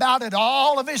heard about it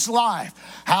all of his life,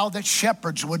 how that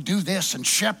shepherds would do this and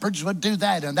shepherds would do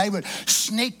that, and they would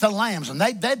sneak the lambs, and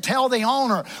they'd tell the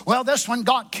owner, well, this one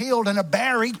got killed and a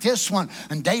bear ate this one.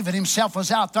 And David himself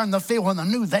was out there in the field when they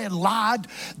knew they had lied.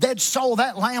 They'd sold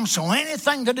that lamb, so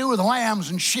anything to do with lambs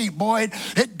and sheep, boy,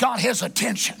 it got his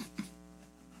attention.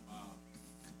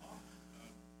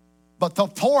 But the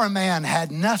poor man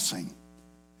had nothing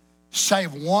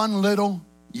save one little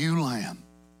ewe lamb,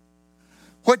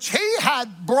 which he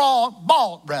had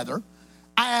bought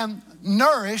and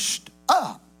nourished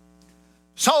up.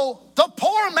 So the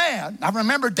poor man, I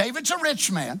remember David's a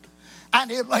rich man,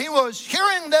 and he was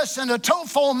hearing this in a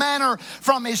twofold manner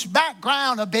from his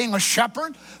background of being a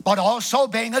shepherd, but also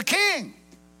being a king,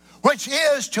 which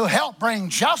is to help bring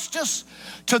justice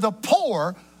to the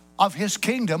poor of his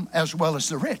kingdom as well as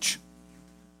the rich.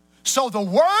 So the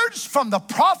words from the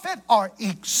prophet are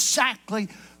exactly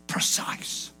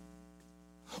precise.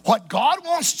 What God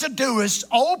wants to do is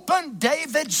open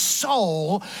David's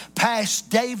soul past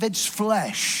David's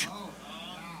flesh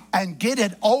and get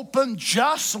it open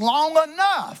just long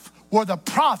enough where the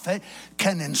prophet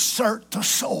can insert the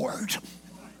sword.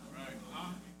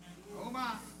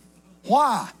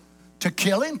 Why? To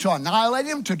kill him, to annihilate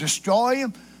him, to destroy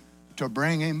him, to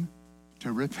bring him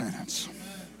to repentance.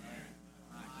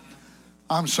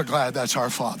 I'm so glad that's our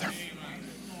Father.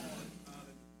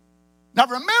 Now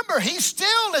remember, he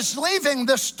still is leaving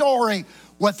this story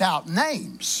without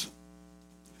names.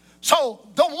 So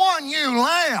the one ewe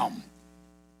lamb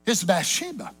is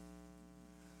Bathsheba.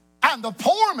 And the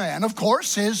poor man, of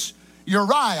course, is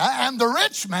Uriah. And the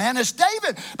rich man is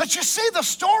David. But you see, the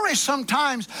story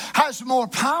sometimes has more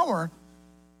power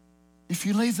if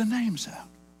you leave the names out.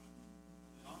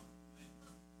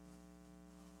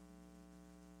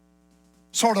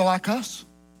 Sort of like us.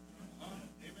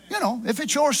 You know, if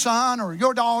it's your son or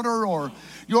your daughter or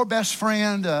your best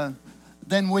friend,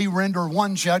 then we render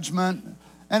one judgment.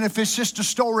 And if it's just a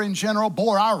story in general,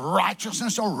 boy, our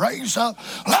righteousness will raise up.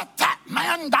 Let that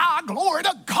man die, glory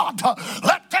to God.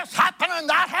 Let this happen and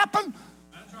that happen.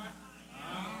 That's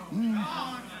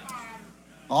right.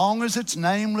 Long as it's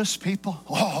nameless people,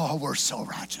 oh, we're so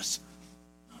righteous.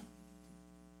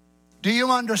 Do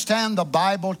you understand the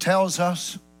Bible tells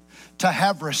us to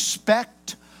have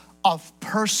respect of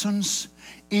persons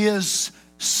is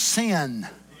sin?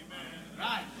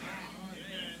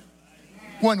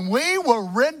 When we will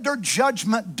render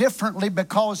judgment differently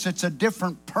because it's a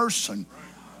different person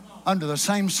under the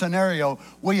same scenario,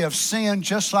 we have sinned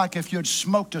just like if you'd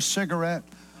smoked a cigarette,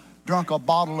 drunk a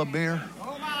bottle of beer.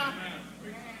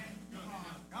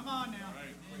 Come on now.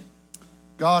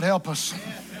 God help us.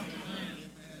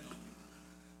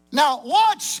 Now,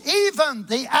 watch even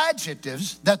the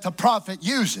adjectives that the prophet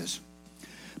uses.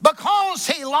 Because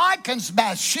he likens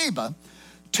Bathsheba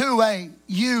to a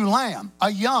ewe lamb,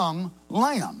 a young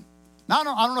lamb. Now, I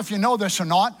don't know if you know this or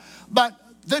not, but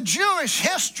the Jewish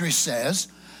history says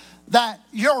that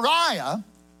Uriah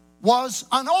was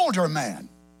an older man.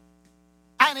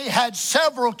 And he had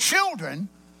several children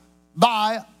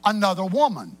by another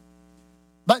woman.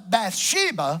 But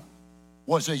Bathsheba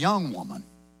was a young woman.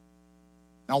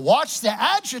 Now watch the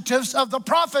adjectives of the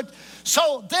prophet.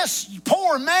 So this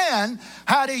poor man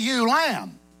had a ewe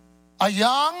lamb, a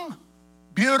young,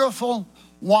 beautiful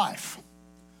wife,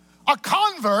 a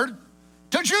convert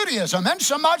to Judaism, and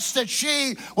so much that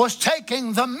she was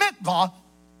taking the mikvah,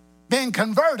 being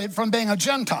converted from being a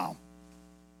Gentile.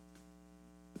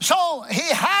 So he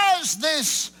has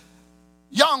this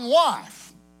young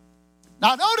wife.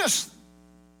 Now notice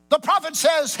the prophet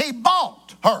says he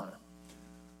bought her.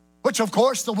 Which, of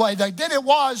course, the way they did it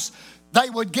was they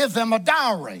would give them a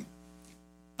dowry.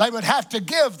 They would have to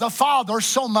give the father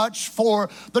so much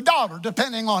for the daughter,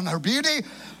 depending on her beauty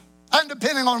and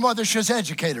depending on whether she's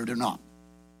educated or not.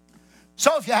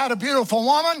 So if you had a beautiful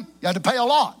woman, you had to pay a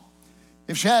lot.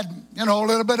 If she had, a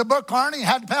little bit of book learning, you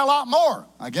had to pay a lot more.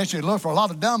 I guess you'd look for a lot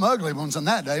of dumb, ugly ones in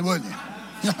that day, wouldn't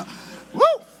you? Woo!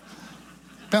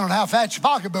 Depending on how fat your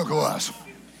pocketbook was.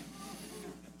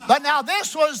 But now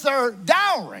this was their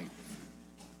dowry.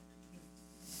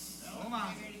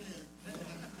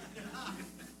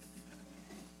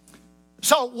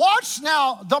 So watch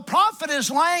now, the prophet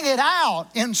is laying it out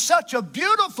in such a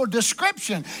beautiful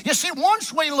description. You see,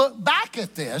 once we look back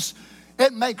at this,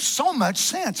 it makes so much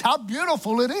sense how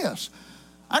beautiful it is.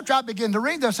 After I begin to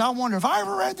read this, I wonder, have I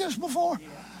ever read this before?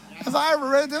 Have I ever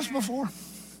read this before?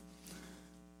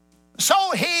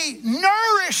 So he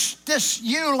nourished this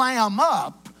ewe lamb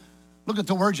up. Look at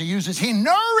the words he uses. He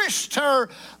nourished her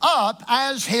up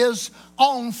as his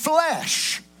own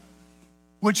flesh,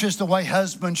 which is the way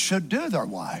husbands should do their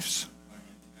wives.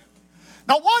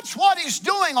 Now watch what he's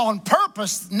doing on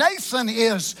purpose. Nathan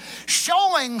is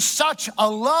showing such a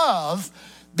love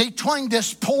between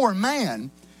this poor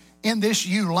man and this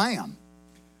ewe lamb.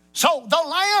 So the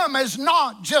lamb is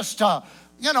not just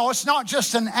it's not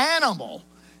just an animal.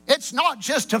 It's not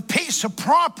just a piece of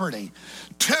property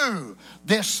to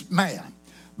this man,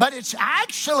 but it's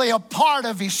actually a part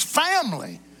of his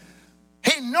family.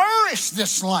 He nourished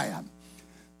this lamb.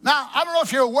 Now, I don't know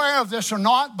if you're aware of this or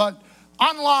not, but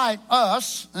unlike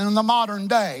us in the modern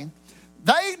day,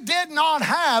 they did not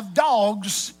have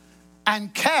dogs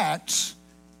and cats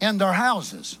in their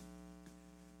houses.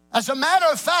 As a matter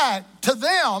of fact, to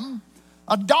them,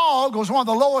 a dog was one of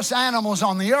the lowest animals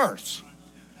on the earth.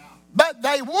 But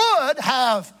they would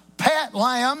have pet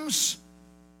lambs,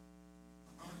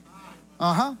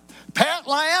 pet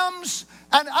lambs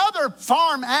and other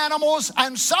farm animals,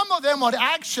 and some of them would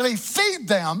actually feed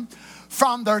them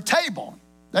from their table.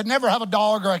 They'd never have a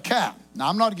dog or a cat. Now,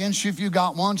 I'm not against you if you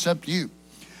got one, it's up to you.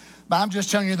 But I'm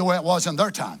just telling you the way it was in their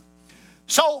time.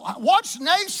 So watch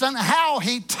Nathan, how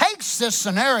he takes this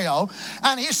scenario,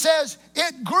 and he says,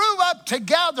 it grew up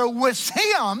together with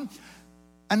him.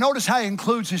 And notice how he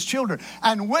includes his children.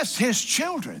 And with his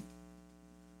children.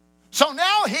 So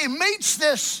now he meets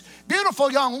this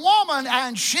beautiful young woman,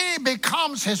 and she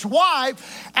becomes his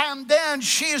wife. And then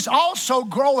she's also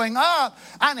growing up,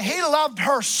 and he loved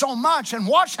her so much. And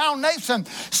watch how Nathan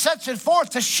sets it forth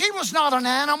that she was not an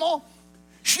animal.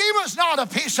 She was not a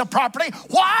piece of property.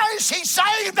 Why is he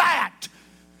saying that?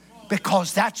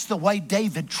 Because that's the way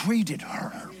David treated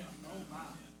her.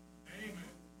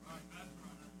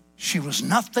 She was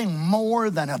nothing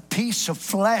more than a piece of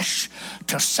flesh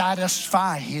to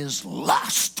satisfy his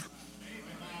lust.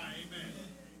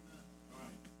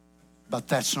 But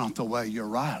that's not the way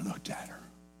Uriah looked at her.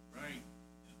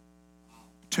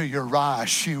 To Uriah,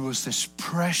 she was this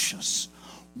precious,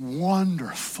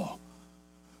 wonderful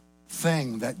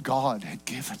thing that God had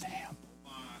given him.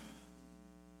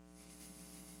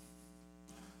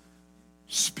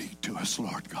 Speak to us,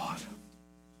 Lord God.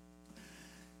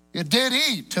 It did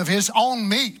eat of his own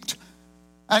meat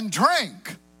and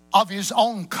drink of his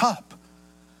own cup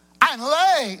and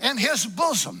lay in his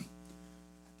bosom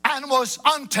and was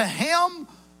unto him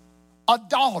a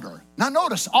daughter. Now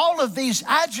notice all of these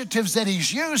adjectives that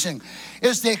he's using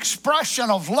is the expression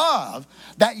of love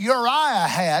that Uriah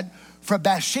had for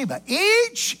Bathsheba.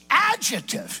 Each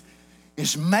adjective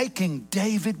is making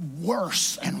David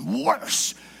worse and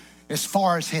worse as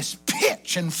far as his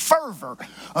pitch and fervor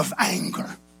of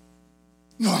anger.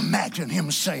 You imagine him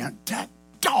saying, that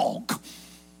dog.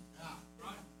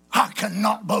 I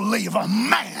cannot believe a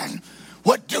man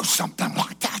would do something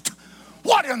like that.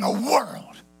 What in the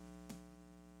world?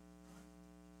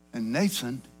 And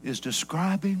Nathan is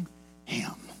describing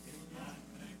him.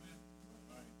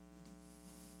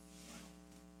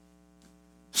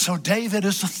 So David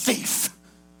is a thief.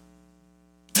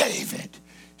 David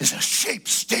is a sheep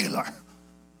stealer.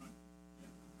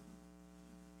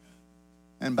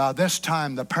 And by this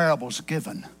time the parable's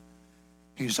given,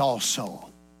 he's also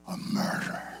a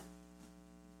murderer.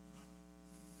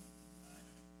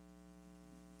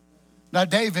 Now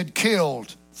David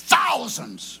killed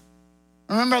thousands.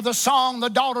 Remember the song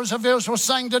the daughters of Israel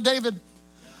sang to David?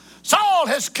 Saul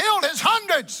has killed his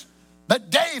hundreds, but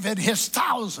David his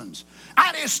thousands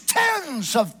and his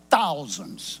tens of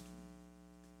thousands.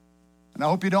 And I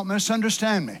hope you don't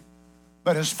misunderstand me.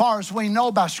 But as far as we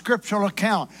know by scriptural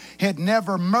account, he had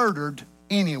never murdered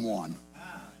anyone.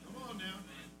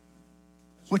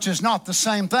 Which is not the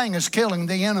same thing as killing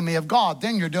the enemy of God.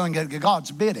 Then you're doing it at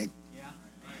God's bidding.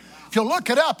 If you look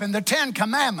it up in the 10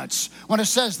 Commandments, when it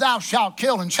says thou shalt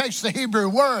kill and chase the Hebrew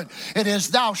word, it is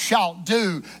thou shalt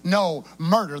do no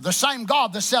murder. The same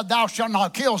God that said thou shalt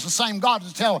not kill is the same God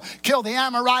that tell kill the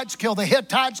Amorites, kill the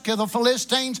Hittites, kill the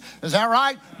Philistines. Is that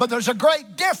right? But there's a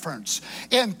great difference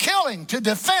in killing to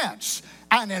defense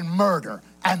and in murder.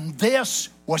 And this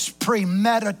was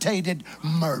premeditated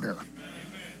murder.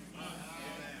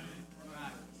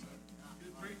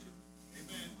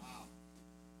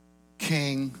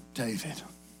 King David.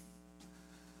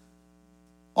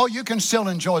 Oh, you can still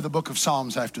enjoy the book of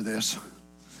Psalms after this.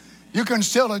 You can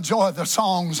still enjoy the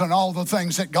songs and all the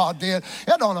things that God did.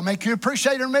 It ought to make you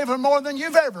appreciate him even more than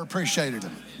you've ever appreciated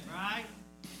him.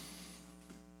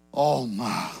 Oh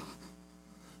my.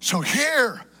 So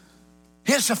here,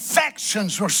 his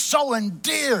affections were so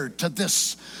endeared to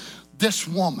this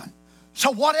woman.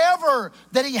 So whatever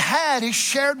that he had, he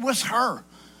shared with her.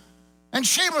 And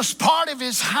she was part of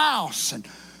his house. And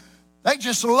they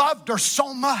just loved her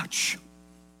so much.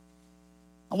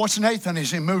 And what's Nathan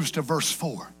as he moves to verse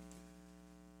 4?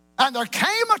 And there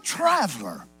came a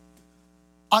traveler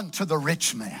unto the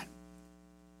rich man.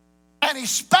 And he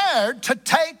spared to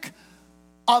take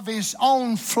of his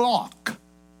own flock.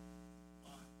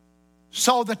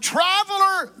 So the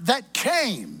traveler that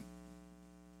came,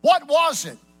 what was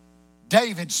it?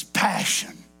 David's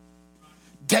passion,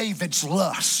 David's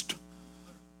lust,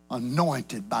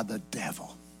 anointed by the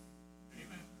devil.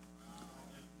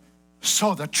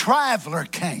 So the traveler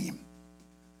came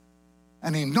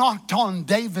and he knocked on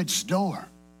David's door.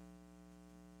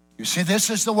 You see, this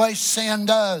is the way sin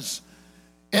does.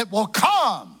 It will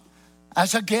come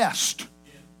as a guest,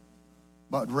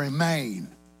 but remain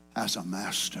as a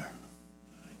master.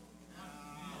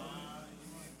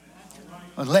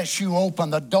 Unless you open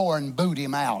the door and boot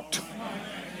him out.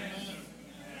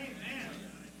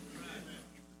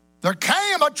 There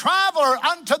came a traveler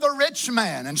unto the rich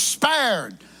man and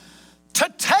spared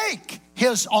to take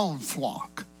his own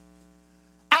flock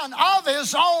and of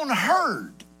his own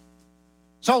herd.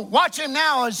 So watch him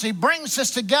now as he brings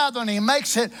this together and he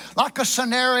makes it like a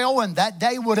scenario in that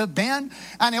day would have been.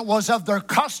 And it was of their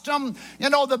custom.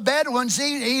 You know, the Bedouins,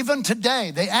 even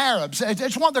today, the Arabs,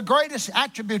 it's one of the greatest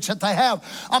attributes that they have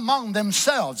among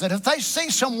themselves. That if they see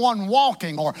someone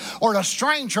walking or a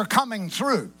stranger coming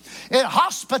through,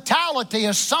 hospitality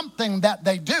is something that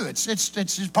they do.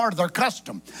 It's part of their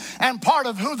custom and part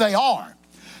of who they are.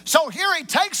 So here he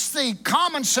takes the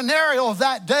common scenario of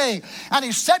that day and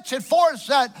he sets it forth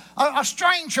that a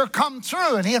stranger come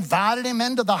through, and he invited him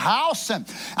into the house. And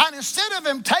instead of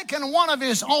him taking one of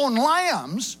his own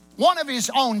lambs, one of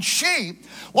his own sheep,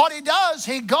 what he does,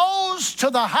 he goes to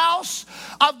the house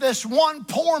of this one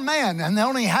poor man, and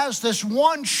only has this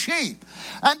one sheep.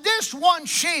 And this one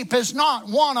sheep is not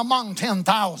one among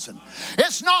 10,000.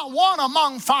 It's not one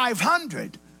among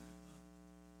 500.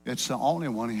 It's the only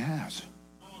one he has.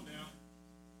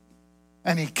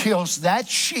 And he kills that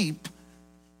sheep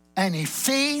and he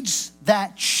feeds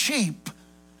that sheep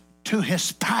to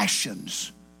his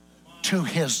passions, to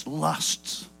his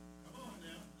lusts.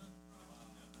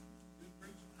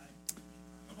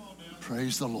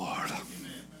 Praise the Lord.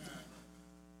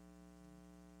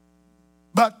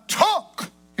 But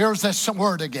took, here's this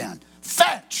word again,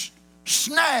 fetch,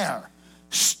 snare,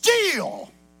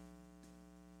 steal.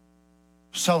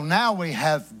 So now we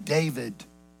have David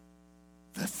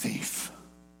the thief.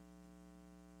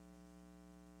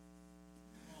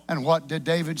 And what did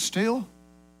David steal?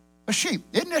 A sheep.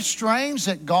 Isn't it strange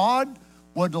that God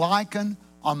would liken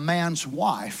a man's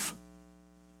wife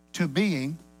to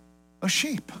being a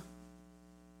sheep?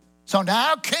 So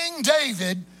now King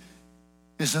David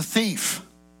is a thief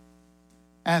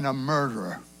and a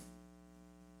murderer.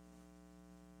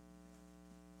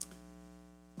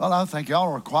 Well, I think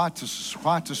y'all were quiet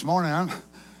this morning,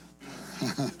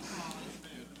 huh?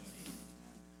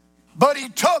 But he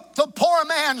took the poor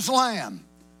man's lamb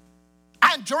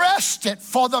and dressed it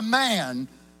for the man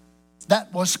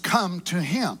that was come to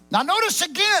him. Now notice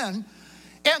again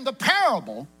in the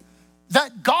parable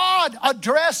that God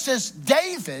addresses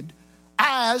David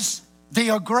as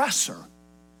the aggressor,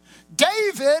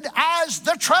 David as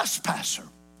the trespasser.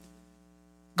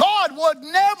 God would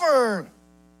never,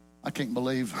 I can't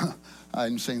believe I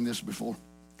hadn't seen this before.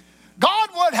 God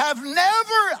would have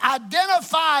never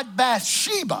identified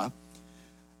Bathsheba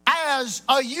as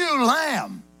a ewe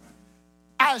lamb,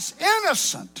 as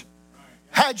innocent,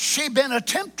 had she been a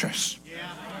temptress.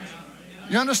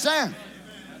 You understand?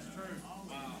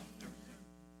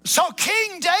 So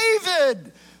King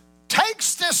David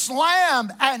takes this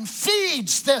lamb and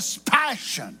feeds this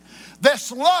passion,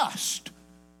 this lust.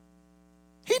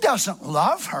 He doesn't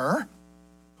love her.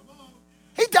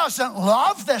 He doesn't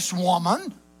love this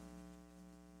woman.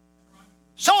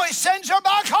 So he sends her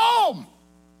back home.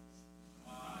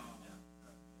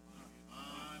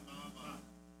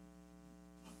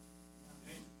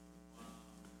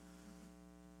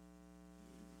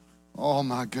 Oh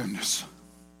my goodness.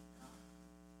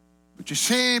 But you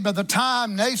see, by the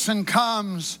time Nathan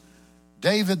comes,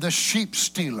 David the sheep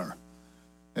stealer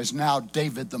is now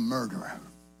David the murderer.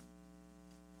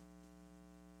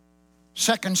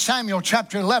 2 Samuel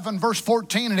chapter 11 verse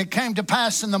 14, and it came to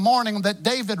pass in the morning that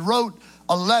David wrote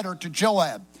a letter to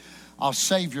Joab. I'll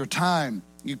save your time.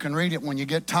 You can read it when you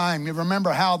get time. You remember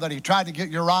how that he tried to get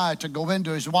Uriah to go into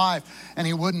his wife and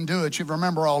he wouldn't do it. You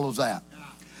remember all of that.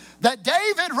 That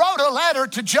David wrote a letter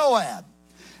to Joab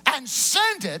and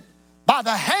sent it by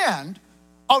the hand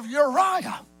of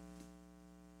Uriah.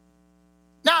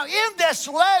 Now, in this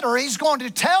letter, he's going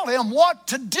to tell him what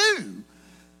to do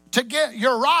to get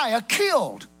Uriah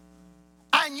killed.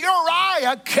 And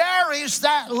Uriah carries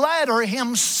that letter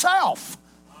himself.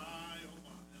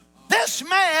 This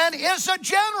man is a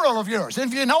general of yours.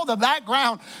 And if you know the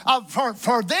background,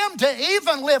 for them to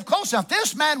even live close enough,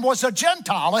 this man was a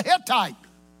Gentile, a Hittite.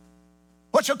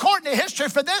 Which according to history,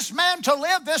 for this man to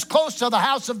live this close to the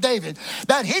house of David,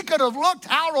 that he could have looked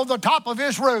out of the top of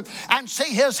his roof and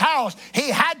see his house, he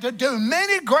had to do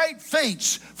many great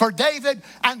feats for David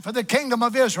and for the kingdom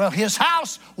of Israel. His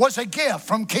house was a gift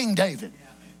from King David.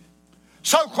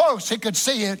 So close he could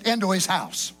see it into his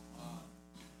house.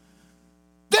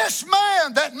 This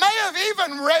man that may have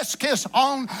even risked his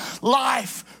own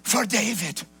life for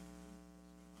David.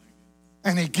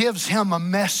 And he gives him a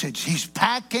message. He's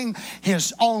packing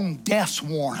his own death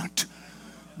warrant.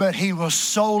 But he was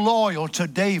so loyal to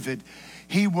David,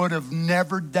 he would have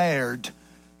never dared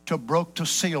to broke the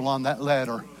seal on that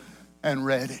letter and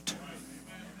read it.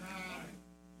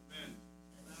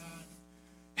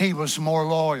 He was more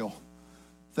loyal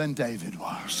than David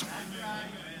was.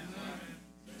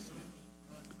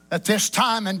 At this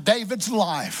time in David's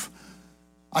life,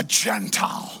 a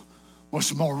Gentile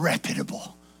was more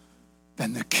reputable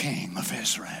than the king of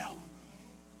Israel.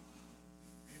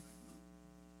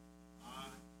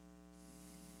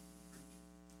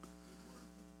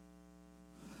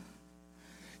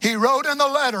 He wrote in the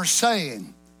letter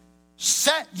saying,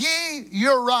 set ye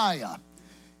Uriah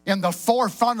in the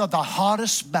forefront of the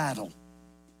hottest battle,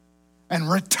 and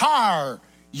retire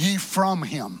ye from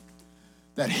him,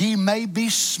 that he may be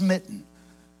smitten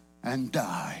and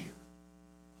die.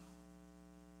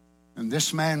 And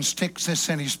this man sticks this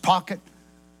in his pocket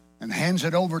and hands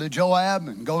it over to Joab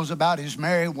and goes about his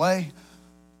merry way,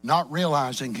 not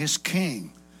realizing his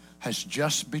king has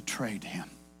just betrayed him.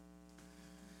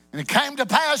 And it came to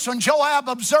pass when Joab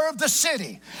observed the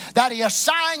city that he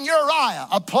assigned Uriah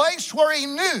a place where he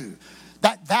knew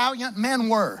that valiant men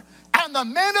were. And the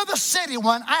men of the city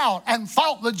went out and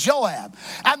fought with Joab.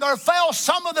 And there fell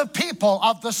some of the people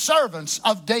of the servants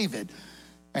of David.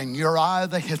 And Uriah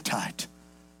the Hittite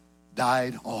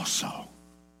died also.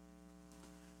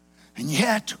 And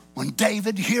yet, when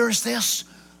David hears this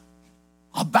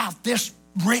about this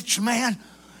rich man,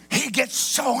 he gets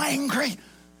so angry.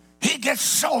 He gets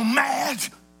so mad.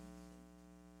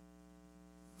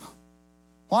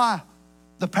 Why?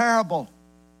 The parable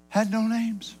had no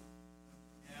names.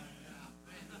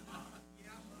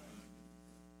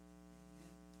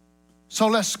 So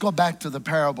let's go back to the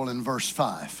parable in verse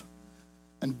 5.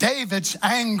 And David's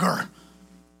anger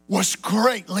was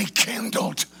greatly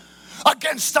kindled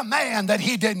against the man that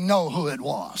he didn't know who it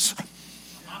was.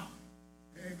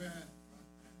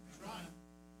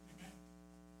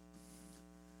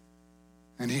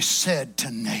 And he said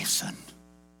to Nathan,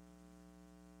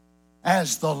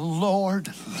 as the Lord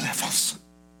liveth,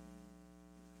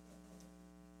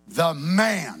 the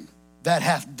man that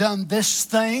hath done this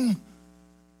thing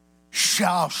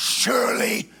shall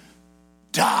surely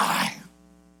die.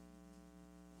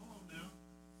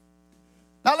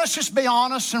 Now let's just be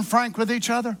honest and frank with each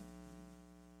other.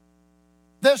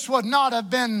 This would not have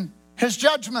been his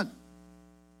judgment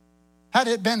had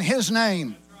it been his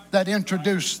name that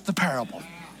introduced the parable.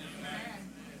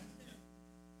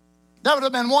 There would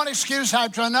have been one excuse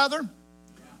after another.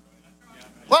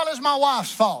 Well, it's my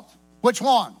wife's fault. Which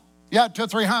one? You had 200 or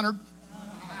 300.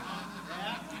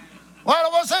 Well,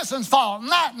 it was this one's fault, and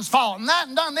that one's fault, and that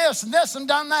and done this and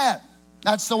done that.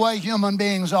 That's the way human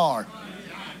beings are.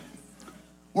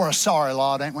 We're a sorry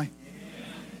lot, ain't we?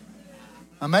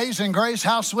 Amazing grace,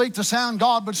 how sweet the sound.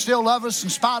 God would still love us in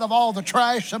spite of all the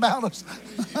trash about us.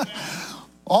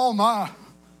 Oh my.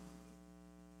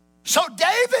 So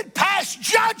David passed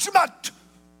judgment,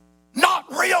 not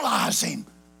realizing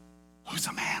who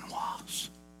the man was.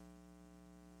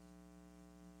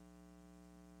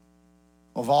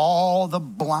 Of all the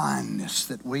blindness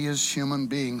that we as human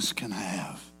beings can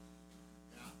have,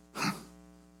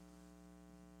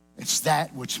 it's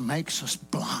that which makes us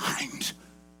blind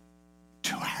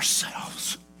to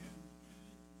ourselves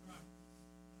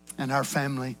and our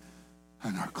family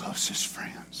and our closest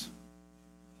friends.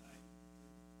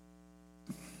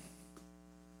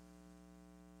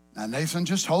 Now Nathan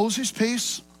just holds his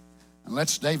peace and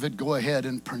lets David go ahead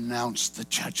and pronounce the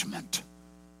judgment.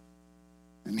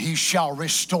 And he shall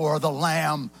restore the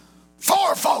lamb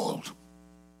fourfold.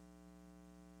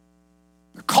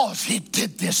 Because he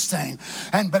did this thing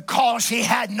and because he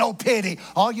had no pity.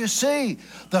 Oh, you see,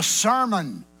 the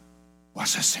sermon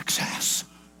was a success.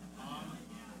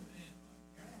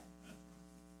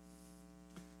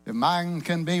 If mine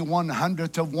can be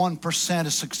 1/100%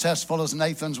 as successful as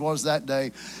Nathan's was that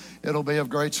day, it'll be of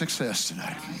great success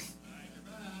today.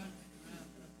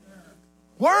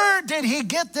 Where did he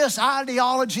get this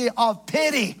ideology of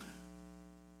pity?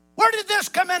 Where did this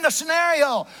come in the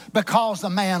scenario? Because the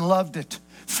man loved it,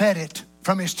 fed it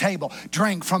from his table,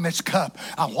 drank from its cup.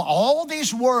 All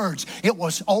these words, it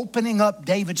was opening up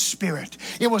David's spirit.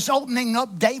 It was opening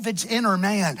up David's inner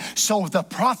man so the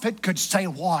prophet could say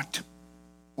what?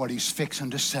 What he's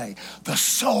fixing to say. The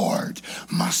sword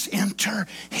must enter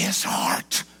his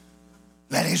heart.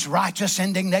 That his righteous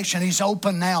indignation, he's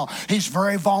open now. He's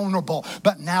very vulnerable.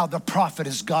 But now the prophet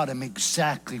has got him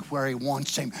exactly where he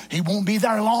wants him. He won't be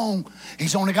there long.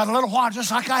 He's only got a little while,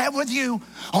 just like I have with you.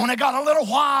 Only got a little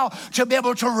while to be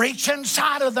able to reach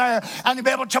inside of there and to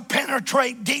be able to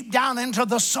penetrate deep down into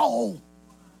the soul.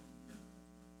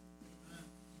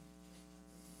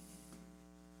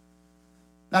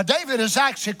 Now David is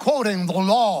actually quoting the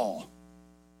law.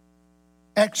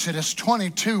 Exodus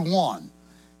 22:1.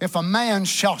 If a man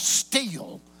shall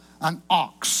steal an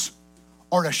ox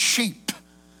or a sheep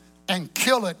and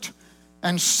kill it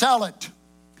and sell it,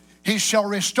 he shall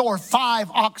restore 5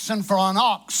 oxen for an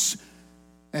ox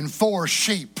and 4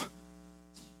 sheep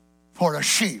for a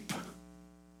sheep.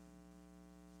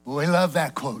 We love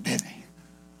that quote, didn't he?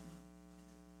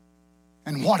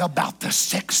 And what about the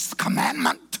 6th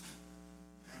commandment?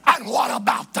 And what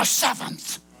about the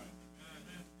 7th?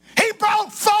 He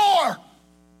broke 4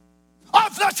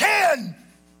 of the 10.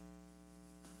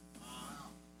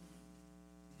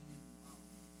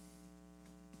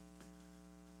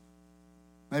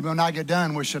 Maybe when I get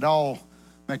done, we should all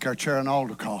make our chair an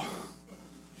altar call.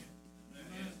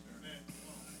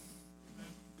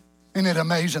 Isn't it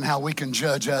amazing how we can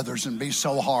judge others and be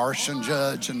so harsh and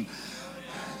judge? And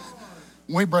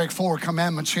we break 4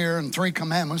 commandments here and 3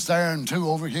 commandments there and 2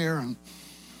 over here.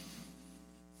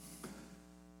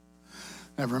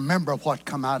 And remember what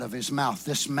come out of his mouth.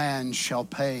 This man shall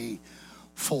pay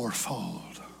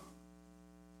 4-fold.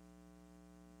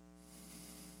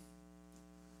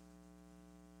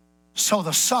 So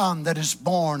the son that is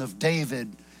born of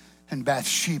David and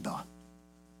Bathsheba,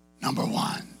 number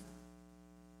 1.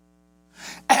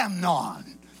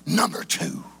 Amnon, number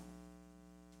 2.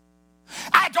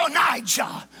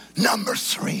 Adonijah, number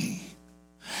 3.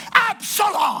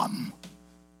 Absalom,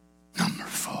 number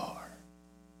 4.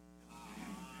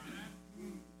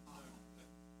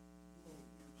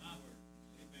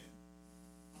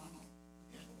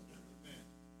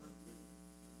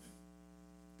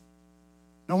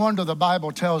 No wonder the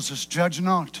Bible tells us, judge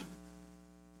not,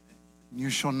 and you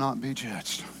shall not be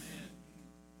judged.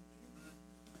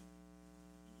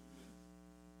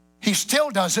 He still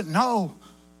doesn't know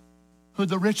who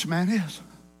the rich man is.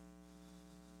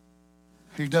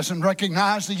 He doesn't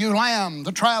recognize the ewe lamb,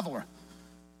 the traveler.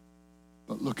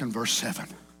 But look in verse 7.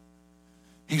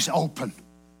 He's open.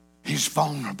 He's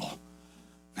vulnerable.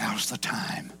 Now's the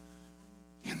time.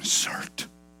 Insert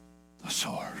the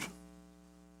sword.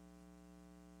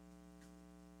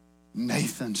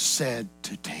 Nathan said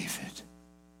to David,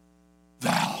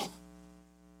 thou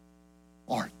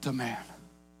art the man.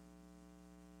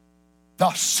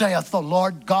 Thus saith the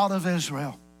Lord God of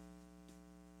Israel,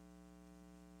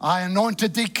 I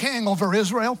anointed thee king over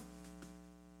Israel,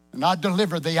 and I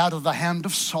delivered thee out of the hand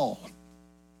of Saul.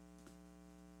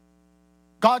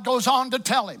 God goes on to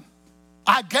tell him,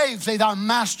 I gave thee thy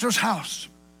master's house,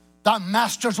 thy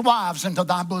master's wives into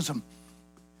thy bosom,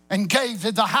 and gave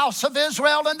thee the house of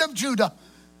Israel and of Judah.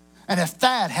 And if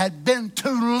that had been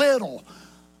too little,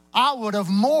 I would have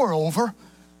moreover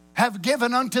have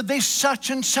given unto thee such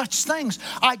and such things.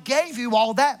 I gave you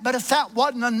all that, but if that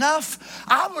wasn't enough,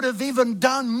 I would have even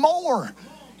done more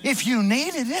if you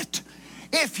needed it,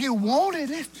 if you wanted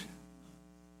it.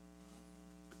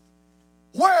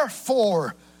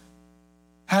 Wherefore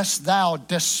hast thou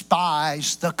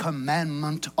despised the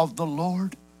commandment of the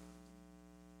Lord,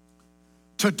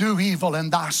 to do evil in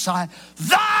thy sight?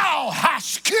 Thou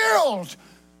hast killed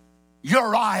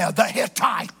Uriah the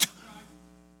Hittite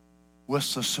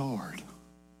with the sword.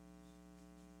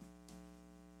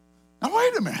 Now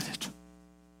wait a minute.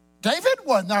 David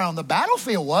wasn't there on the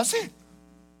battlefield, was he?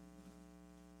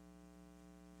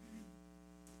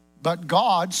 But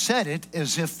God said it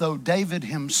as if though David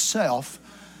himself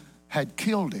had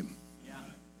killed him.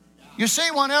 You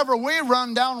see, whenever we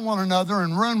run down one another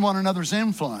and ruin one another's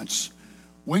influence,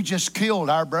 we just killed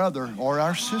our brother or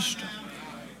our sister.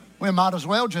 We might as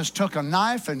well just took a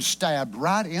knife and stabbed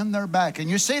right in their back. And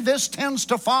you see, this tends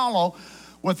to follow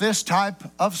with this type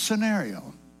of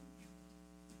scenario.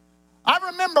 I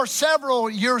remember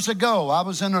several years ago, I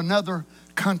was in another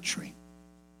country.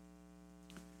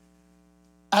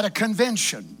 at a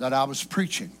convention that I was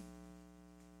preaching.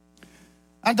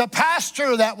 And the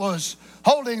pastor that was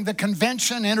holding the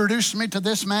convention introduced me to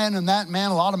this man and that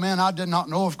man, a lot of men I did not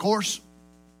know, of course.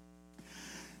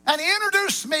 And he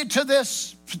introduced me to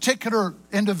this particular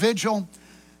individual.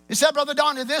 He said, Brother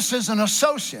Donnie, this is an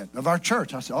associate of our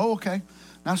church. I said, oh, okay.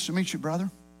 Nice to meet you, brother.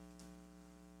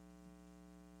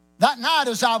 That night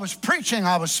as I was preaching,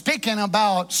 I was speaking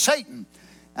about Satan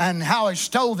and how he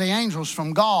stole the angels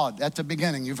from God at the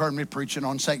beginning. You've heard me preaching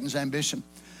on Satan's ambition.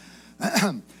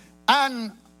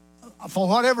 And for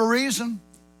whatever reason,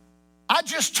 I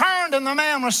just turned and the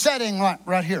man was sitting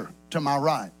right here to my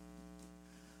right.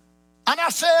 And I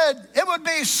said, it would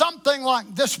be something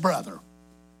like this, brother,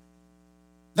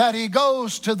 that he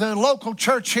goes to the local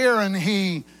church here and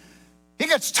he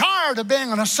gets tired of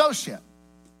being an associate.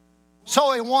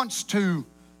 So he wants to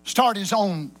start his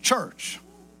own church.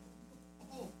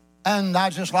 And I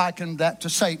just likened that to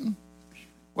Satan.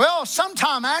 Well,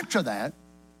 sometime after that,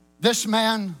 this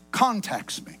man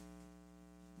contacts me.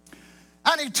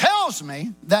 And he tells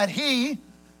me that he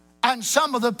and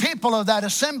some of the people of that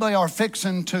assembly are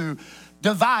fixing to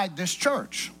divide this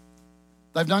church.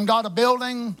 They've done got a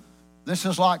building. This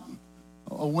is like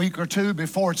a week or two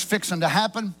before it's fixing to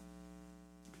happen.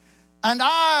 And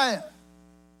I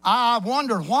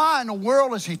wondered, why in the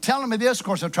world is he telling me this? Of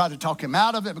course, I tried to talk him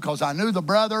out of it because I knew the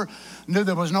brother, knew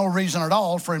there was no reason at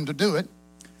all for him to do it.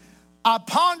 I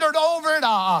pondered over it.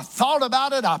 I thought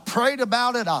about it. I prayed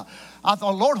about it. I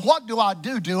thought, Lord, what do I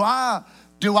do? Do I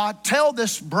tell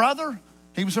this brother?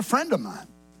 He was a friend of mine.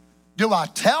 Do I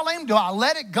tell him? Do I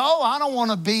let it go? I don't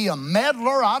want to be a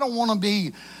meddler. I don't want to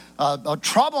be a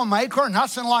troublemaker,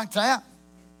 nothing like that.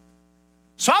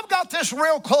 So I've got this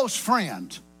real close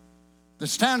friend that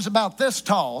stands about this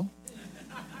tall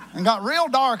and got real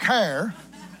dark hair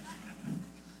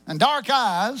and dark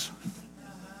eyes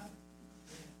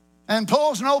and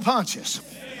pulls no punches.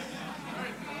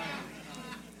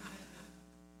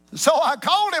 So I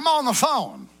called him on the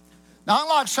phone. Now,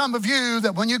 unlike some of you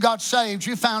that when you got saved,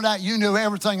 you found out you knew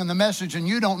everything in the message and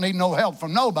you don't need no help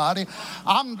from nobody.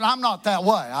 I'm not that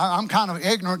way. I'm kind of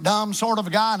ignorant, dumb sort of a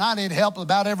guy, and I need help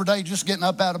about every day just getting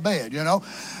up out of bed, you know.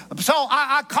 So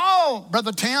I called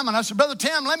Brother Tim, and I said, Brother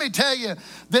Tim, let me tell you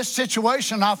this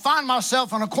situation. I find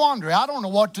myself in a quandary. I don't know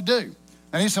what to do.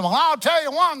 And he said, well, I'll tell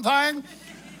you one thing.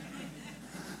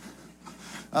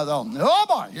 I thought, oh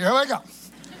boy, here we go.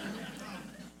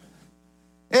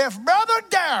 If Brother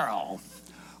Darrell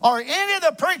or any of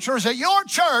the preachers at your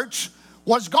church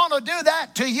was going to do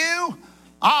that to you,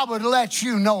 I would let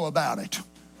you know about it.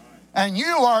 And you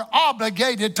are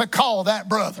obligated to call that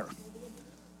brother.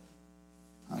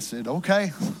 I said,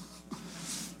 okay.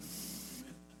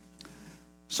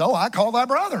 So I called that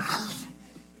brother.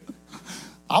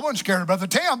 I wasn't scared of Brother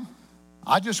Tim.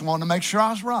 I just wanted to make sure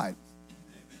I was right.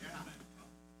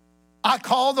 I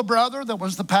called the brother that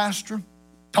was the pastor.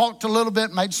 Talked a little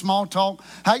bit, made small talk.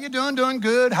 How you doing? Doing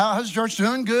good. How's church?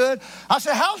 Doing good. I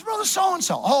said, how's Brother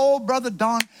so-and-so? Oh, Brother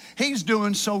Don, he's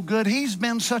doing so good. He's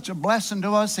been such a blessing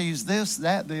to us. He's this,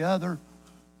 that, the other.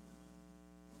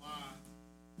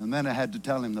 And then I had to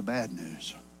tell him the bad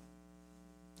news.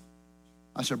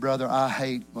 I said, brother, I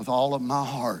hate with all of my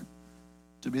heart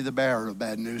to be the bearer of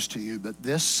bad news to you, but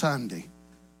this Sunday,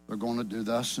 we're going to do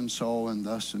thus and so and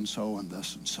thus and so and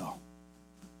thus and so.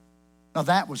 Now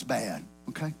that was bad.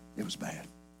 Okay, it was bad.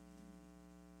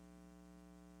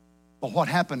 But what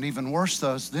happened even worse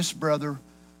though is this brother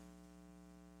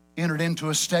entered into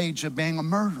a stage of being a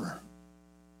murderer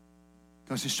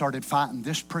because he started fighting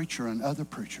this preacher and other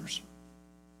preachers.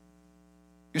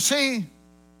 You see,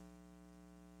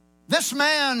 this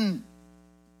man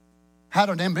had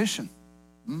an ambition.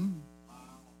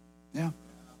 Yeah.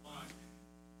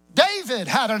 David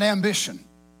had an ambition,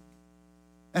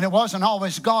 and it wasn't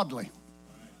always godly.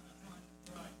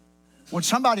 Would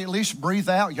somebody at least breathe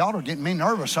out? Y'all are getting me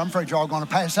nervous. I'm afraid y'all are going to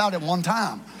pass out at one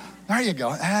time. There you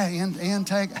go. Hey,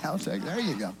 intake, outtake. There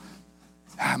you go.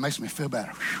 It makes me feel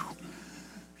better. Whew.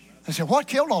 I said, what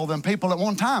killed all them people at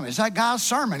one time? Is that guy's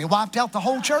sermon? He wiped out the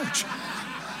whole church.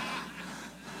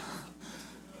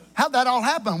 How'd that all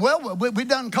happen? Well, we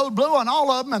done code blue on all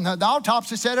of them, and the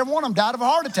autopsy said every one of them died of a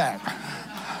heart attack.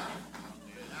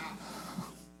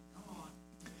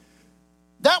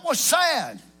 That was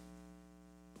sad.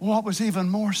 What was even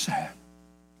more sad,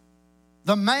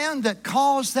 the man that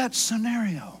caused that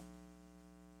scenario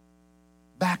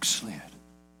backslid,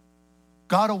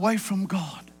 got away from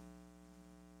God.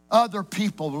 Other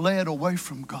people led away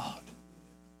from God.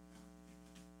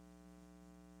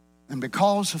 And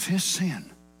because of his sin,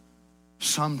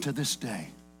 some to this day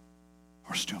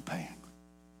are still paying.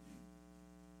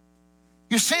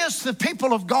 You see, as the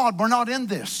people of God, we're not in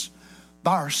this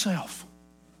by ourselves.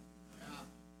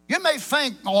 You may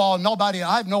think, oh, nobody,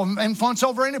 I have no influence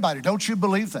over anybody. Don't you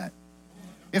believe that?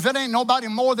 If it ain't nobody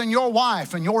more than your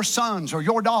wife and your sons or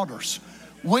your daughters,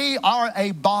 we are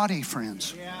a body,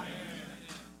 friends.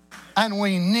 And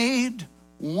we need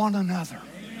one another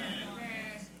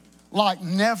like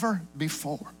never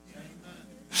before.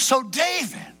 So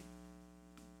David,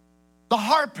 the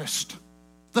harpist,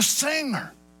 the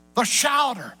singer, the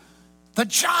shouter, the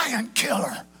giant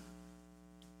killer,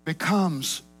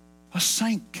 becomes a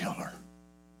saint killer.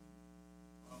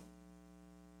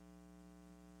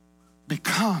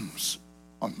 Becomes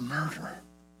a murderer,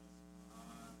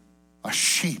 a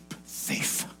sheep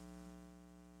thief,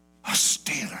 a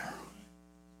stealer.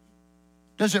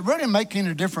 Does it really make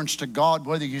any difference to God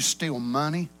whether you steal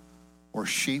money or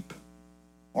sheep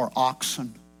or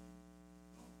oxen?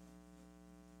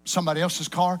 Somebody else's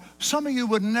car? Some of you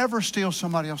would never steal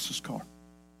somebody else's car.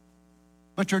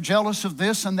 But you're jealous of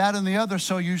this and that and the other,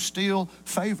 so you steal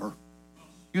favor.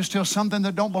 You steal something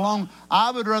that don't belong.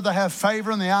 I would rather have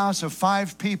favor in the eyes of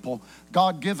 5 people,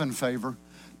 God-given favor,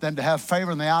 than to have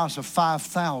favor in the eyes of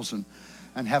 5,000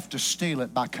 and have to steal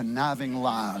it by conniving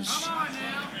lies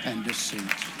and deceit.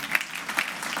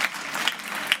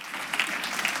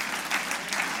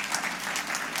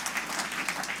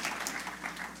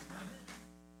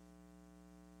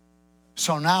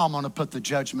 So now I'm going to put the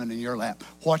judgment in your lap.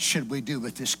 What should we do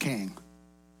with this king?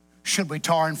 Should we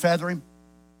tar and feather him?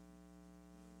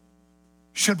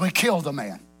 Should we kill the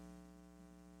man?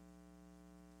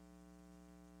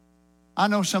 I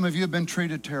know some of you have been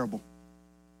treated terrible.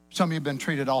 Some of you have been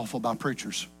treated awful by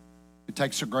preachers. It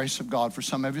takes the grace of God for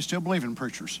some of you still believe in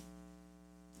preachers.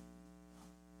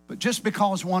 But just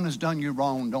because one has done you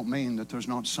wrong don't mean that there's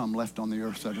not some left on the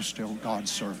earth that are still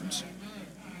God's servants.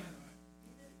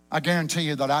 I guarantee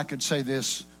you that I could say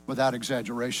this without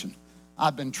exaggeration.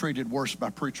 I've been treated worse by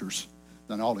preachers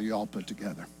than all of y'all put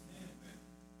together.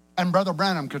 And Brother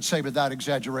Branham could say without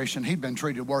exaggeration, he'd been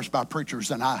treated worse by preachers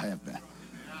than I have been.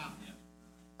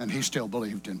 And he still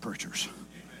believed in preachers.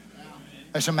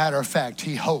 As a matter of fact,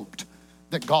 he hoped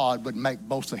that God would make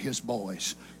both of his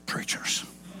boys preachers.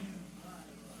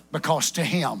 Because to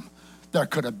him, there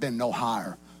could have been no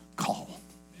higher call.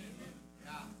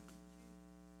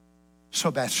 So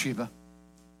Bathsheba,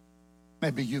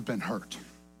 maybe you've been hurt.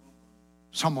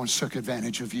 Someone took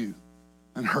advantage of you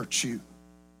and hurt you.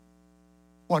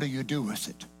 What do you do with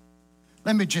it?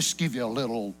 Let me just give you a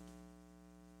little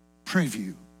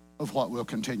preview of what we'll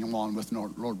continue on with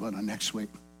Lord willing next week.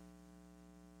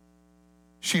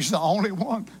 She's the only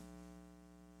one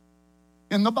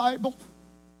in the Bible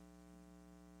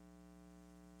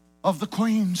of the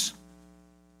queens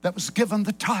that was given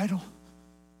the title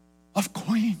of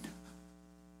Queen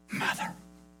Mother.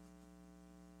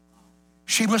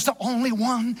 She was the only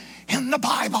one in the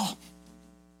Bible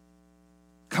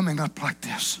coming up like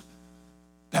this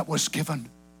that was given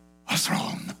a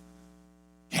throne.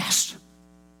 Yes,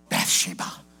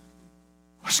 Bathsheba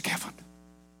was given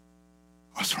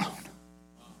a throne.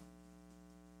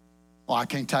 Well, I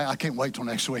can't wait till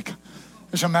next week.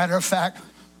 As a matter of fact,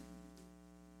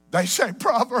 they say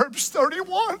Proverbs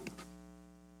 31.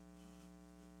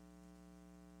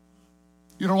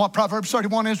 You know what Proverbs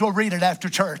 31 is? We'll read it after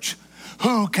church.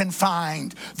 Who can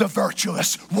find the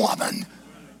virtuous woman?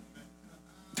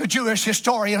 The Jewish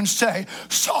historians say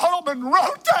Solomon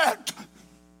wrote that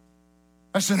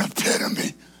as an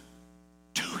epitome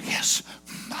to his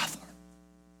mother.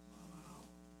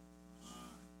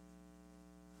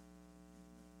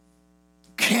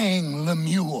 King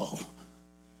Lemuel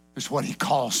is what he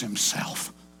calls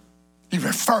himself. He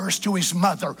refers to his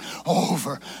mother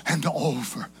over and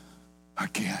over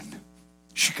again.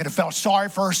 She could have felt sorry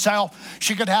for herself.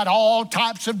 She could have had all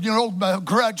types of,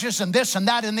 grudges and this and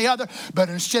that and the other. But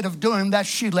instead of doing that,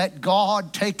 she let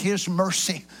God take his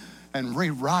mercy and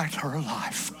rewrite her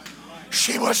life.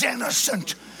 She was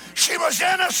innocent. She was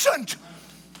innocent.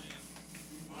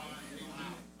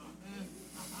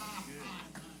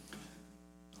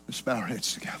 Let's bow our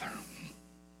heads together.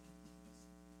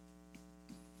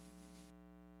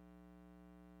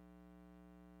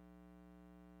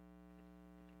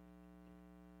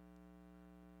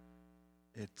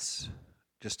 It's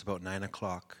just about 9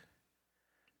 o'clock,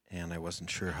 and I wasn't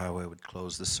sure how I would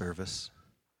close the service.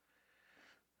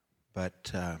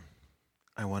 But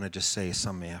I want to just say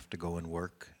some may have to go and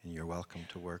work, and you're welcome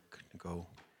to work, to go.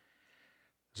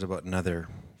 There's about another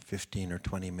 15 or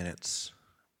 20 minutes.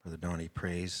 Brother Donnie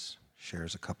prays,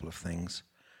 shares a couple of things.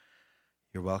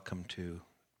 You're welcome to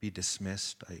be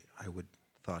dismissed. I would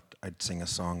thought I'd sing a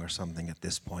song or something at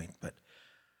this point, but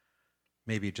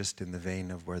maybe just in the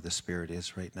vein of where the Spirit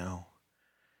is right now,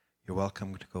 you're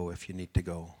welcome to go if you need to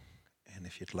go. And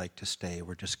if you'd like to stay,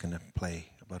 we're just going to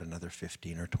play about another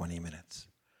 15 or 20 minutes.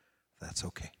 If that's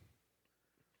okay.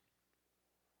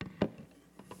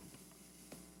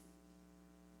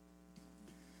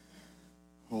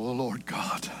 Oh, Lord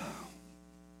God.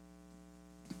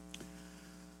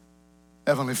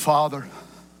 Heavenly Father,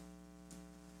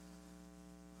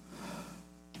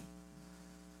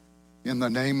 in the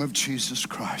name of Jesus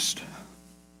Christ,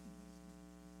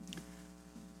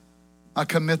 I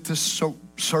commit this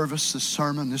service, this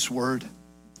sermon, this word,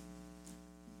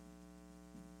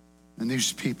 and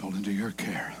these people into your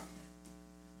care.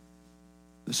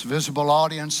 This visible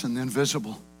audience and the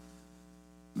invisible.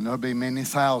 And there'll be many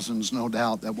thousands, no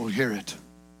doubt, that will hear it.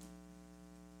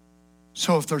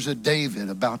 So if there's a David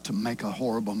about to make a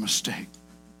horrible mistake,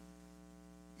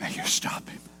 may you stop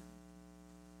him.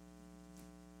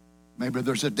 Maybe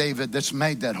there's a David that's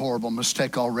made that horrible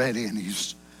mistake already and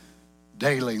he's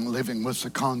daily living with the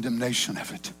condemnation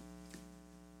of it,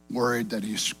 worried that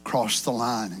he's crossed the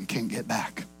line and can't get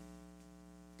back.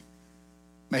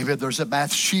 Maybe there's a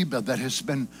Bathsheba that has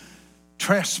been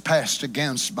trespassed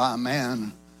against by a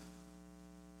man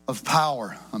of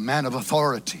power, a man of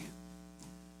authority.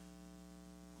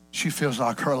 She feels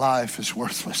like her life is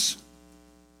worthless.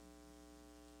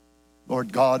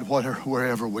 Lord God,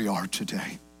 wherever we are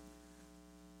today,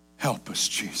 help us,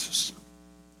 Jesus.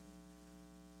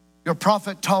 Your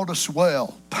prophet taught us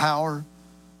well, power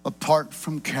apart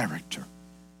from character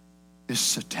is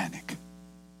satanic.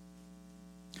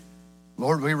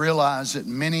 Lord, we realize that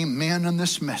many men in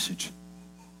this message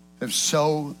have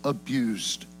so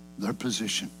abused their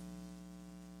position.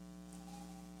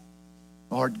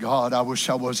 Lord God, I wish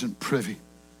I wasn't privy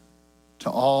to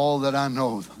all that I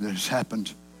know that has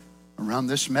happened around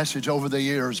this message over the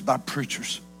years by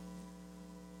preachers.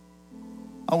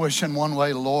 I wish in one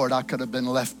way, Lord, I could have been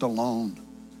left alone.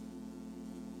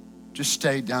 Just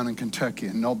stayed down in Kentucky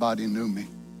and nobody knew me.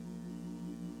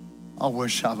 I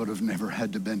wish I would have never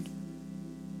had to been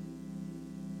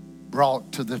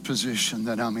brought to the position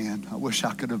that I'm in. I wish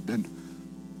I could have been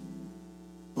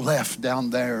left down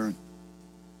there.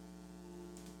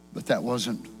 But that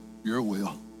wasn't your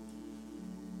will.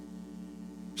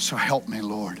 So help me,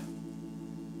 Lord.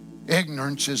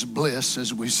 Ignorance is bliss,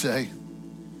 as we say.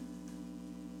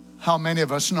 How many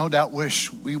of us no doubt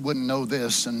wish we wouldn't know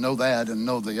this and know that and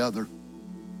know the other.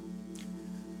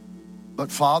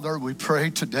 But Father, we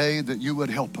pray today that you would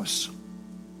help us.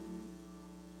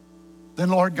 Then,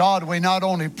 Lord God, we not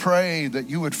only pray that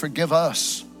you would forgive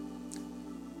us,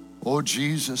 oh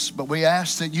Jesus, but we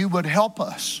ask that you would help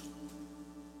us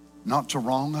not to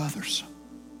wrong others.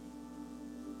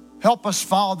 Help us,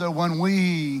 Father, when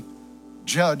we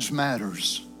judge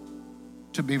matters,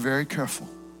 to be very careful.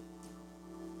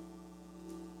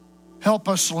 Help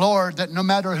us, Lord, that no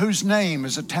matter whose name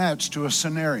is attached to a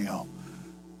scenario,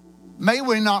 may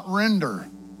we not render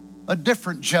a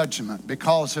different judgment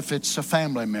because if it's a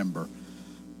family member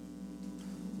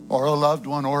or a loved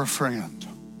one or a friend.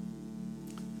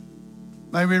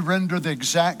 May we render the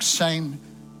exact same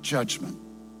judgment,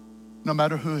 no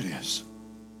matter who it is,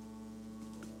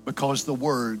 because the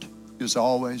word is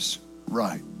always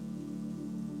right.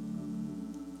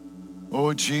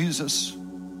 Oh, Jesus,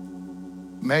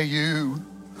 may you,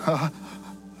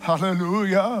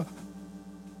 hallelujah,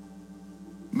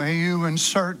 may you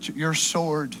insert your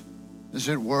sword, as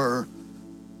it were.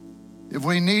 If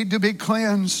we need to be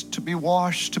cleansed, to be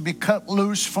washed, to be cut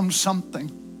loose from something,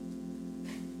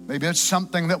 maybe it's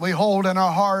something that we hold in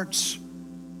our hearts.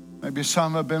 Maybe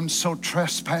some have been so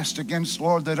trespassed against,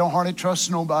 Lord, they don't hardly trust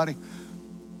nobody.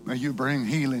 May you bring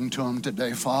healing to them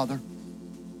today, Father.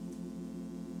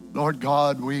 Lord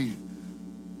God, we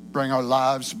bring our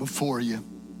lives before you.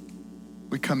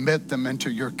 We commit them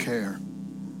into your care.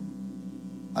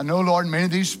 I know, Lord, many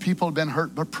of these people have been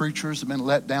hurt by preachers, have been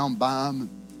let down by them.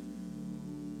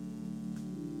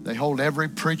 They hold every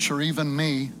preacher, even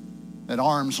me, at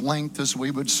arm's length, as we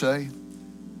would say,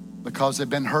 because they've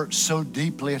been hurt so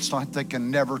deeply, it's like they can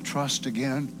never trust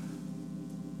again.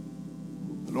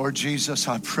 Lord Jesus,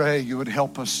 I pray you would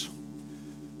help us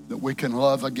that we can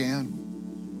love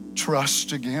again,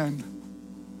 trust again.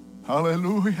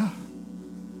 Hallelujah.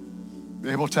 Be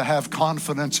able to have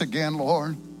confidence again,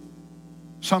 Lord.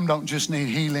 Some don't just need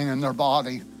healing in their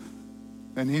body.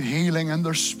 They need healing in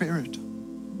their spirit.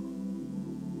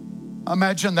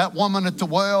 Imagine that woman at the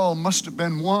well must have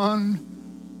been one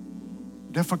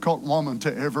difficult woman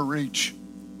to ever reach.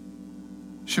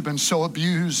 She'd been so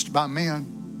abused by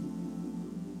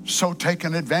men, so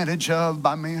taken advantage of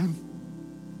by men.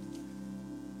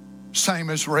 Same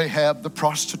as Rahab, the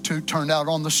prostitute, turned out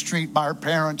on the street by her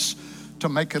parents to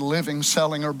make a living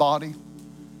selling her body.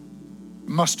 It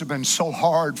must have been so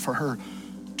hard for her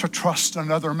to trust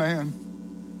another man.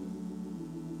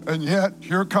 And yet,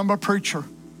 here come a preacher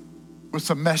with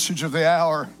the message of the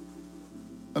hour.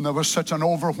 And there was such an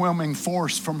overwhelming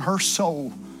force from her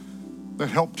soul that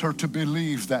helped her to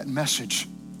believe that message.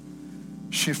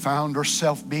 She found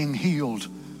herself being healed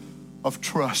of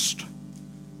trust.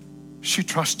 She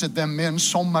trusted them men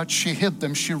so much she hid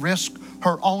them. She risked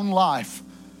her own life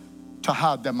to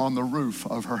hide them on the roof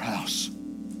of her house.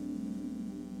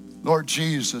 Lord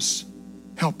Jesus,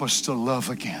 help us to love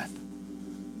again.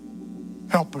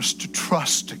 Help us to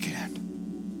trust again.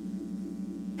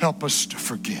 Help us to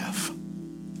forgive.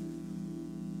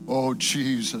 Oh,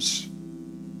 Jesus,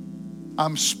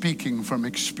 I'm speaking from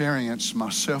experience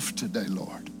myself today,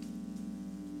 Lord.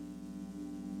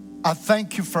 I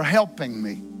thank you for helping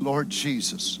me, Lord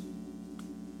Jesus.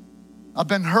 I've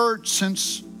been hurt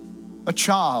since a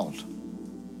child.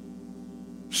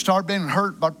 Started being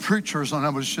hurt by preachers when I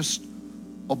was just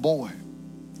a boy,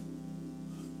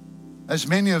 as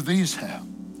many of these have.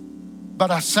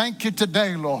 But I thank you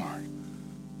today, Lord.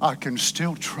 I can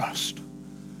still trust.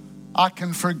 I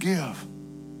can forgive.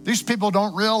 These people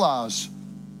don't realize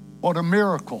what a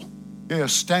miracle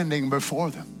is standing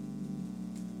before them.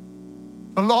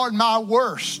 But Lord, my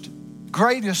worst,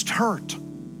 greatest hurt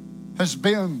has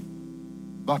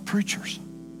been by preachers.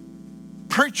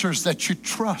 Preachers that you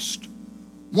trust.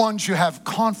 Ones you have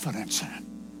confidence in.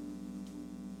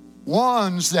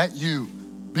 Ones that you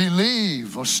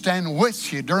believe will stand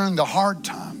with you during the hard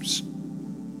times.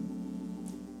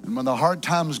 And when the hard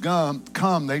times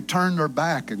come, they turn their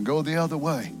back and go the other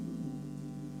way.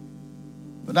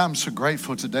 But I'm so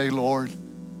grateful today, Lord,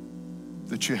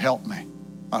 that you help me.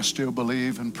 I still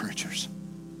believe in preachers.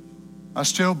 I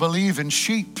still believe in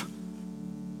sheep,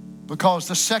 because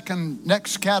the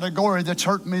next category that's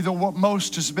hurt me the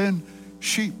most has been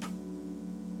sheep.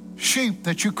 Sheep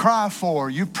that you cry for,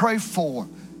 you pray for.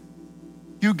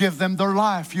 You give them their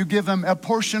life. You give them a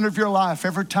portion of your life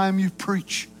every time you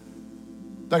preach.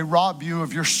 They rob you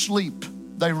of your sleep.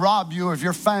 They rob you of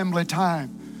your family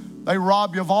time. They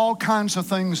rob you of all kinds of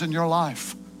things in your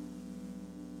life.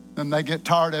 Then they get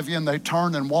tired of you and they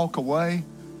turn and walk away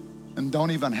and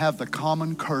don't even have the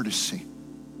common courtesy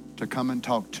to come and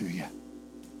talk to you.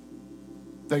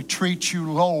 They treat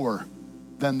you lower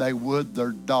than they would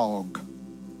their dog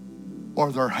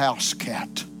or their house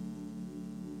cat.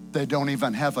 They don't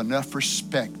even have enough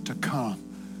respect to come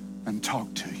and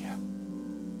talk to you.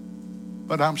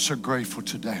 But I'm so grateful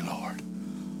today, Lord.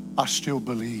 I still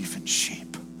believe in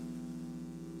sheep,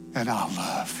 and I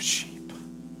love sheep.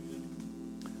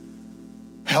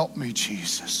 Help me,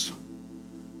 Jesus.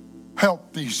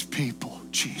 Help these people,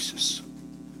 Jesus.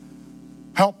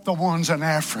 Help the ones in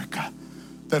Africa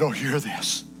that'll hear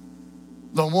this.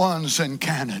 The ones in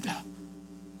Canada.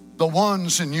 The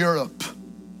ones in Europe.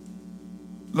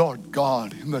 Lord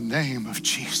God, in the name of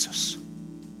Jesus.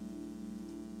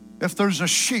 If there's a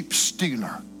sheep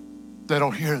stealer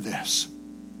that'll hear this,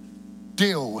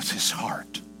 deal with his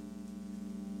heart.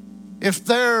 If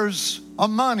there's a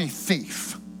money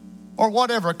thief, or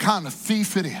whatever kind of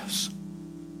thief it is,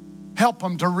 help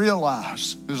them to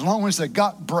realize as long as they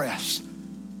got breath,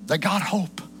 they got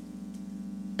hope.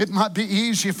 It might be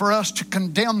easy for us to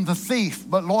condemn the thief,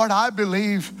 but Lord, I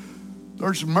believe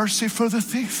there's mercy for the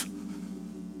thief.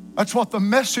 That's what the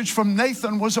message from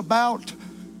Nathan was about.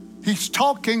 He's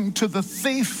talking to the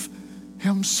thief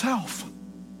himself.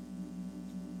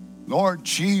 Lord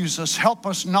Jesus, help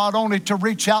us not only to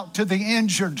reach out to the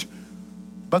injured,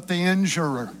 but the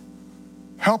injurer.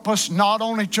 Help us not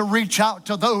only to reach out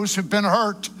to those who've been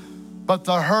hurt, but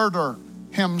the hurter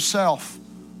himself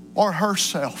or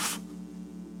herself.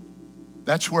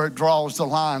 That's where it draws the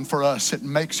line for us. It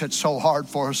makes it so hard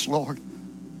for us, Lord.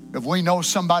 If we know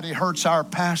somebody hurts our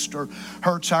pastor,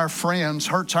 hurts our friends,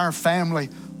 hurts our family,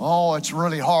 oh, it's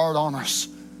really hard on us.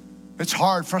 It's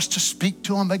hard for us to speak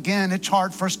to them again. It's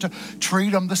hard for us to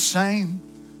treat them the same.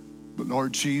 But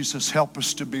Lord Jesus, help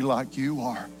us to be like you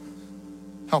are.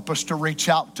 Help us to reach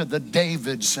out to the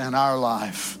Davids in our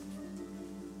life.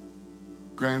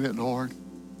 Grant it, Lord.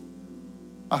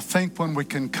 I think when we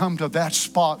can come to that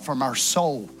spot from our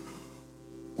soul,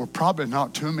 we're probably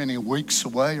not too many weeks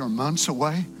away or months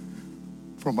away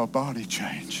from a body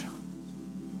change.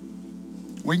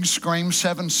 We can scream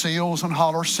 7 seals and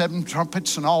holler 7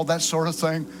 trumpets and all that sort of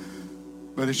thing,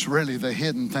 but it's really the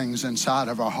hidden things inside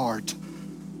of our heart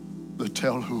that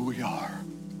tell who we are.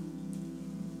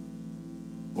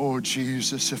 Oh,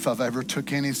 Jesus, if I've ever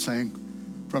took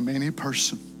anything from any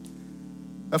person,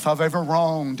 If I've ever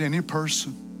wronged any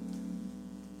person,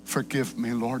 forgive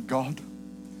me, Lord God.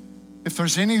 If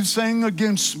there's anything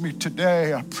against me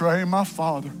today, I pray, my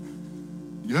Father,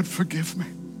 you'd forgive me.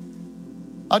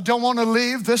 I don't want to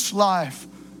leave this life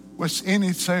with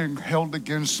anything held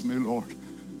against me, Lord.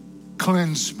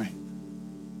 Cleanse me.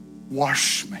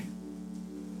 Wash me.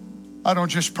 I don't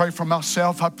just pray for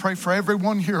myself. I pray for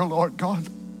everyone here, Lord God.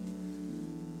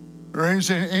 There is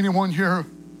anyone here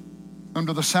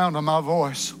under the sound of my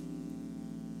voice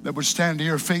that would stand to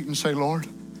your feet and say, Lord,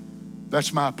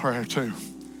 that's my prayer too.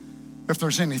 If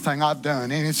there's anything I've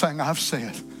done, anything I've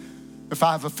said, if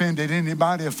I've offended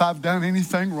anybody, if I've done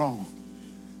anything wrong,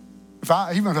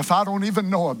 even if I don't even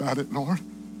know about it, Lord,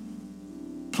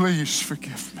 please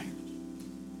forgive me.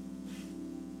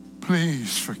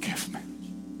 Please forgive me.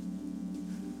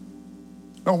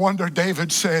 No wonder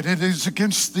David said, it is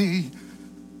against thee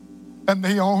and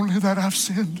thee only that I've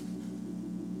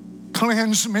sinned.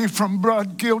 Cleanse me from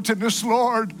blood guiltiness,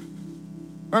 Lord,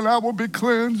 and I will be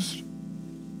cleansed.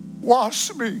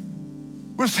 Wash me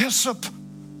with hyssop,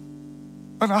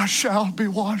 and I shall be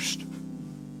washed.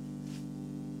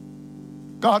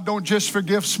 God don't just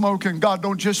forgive smoking. God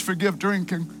don't just forgive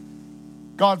drinking.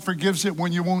 God forgives it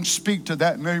when you won't speak to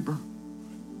that neighbor,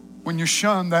 when you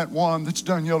shun that one that's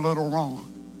done you a little wrong.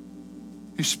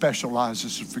 He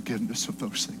specializes in forgiveness of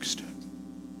those things too.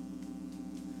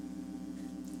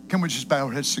 Can we just bow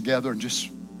our heads together and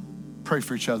just pray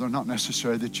for each other? Not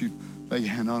necessary that you lay your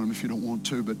hand on them if you don't want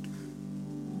to, but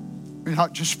you're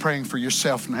not just praying for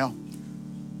yourself now.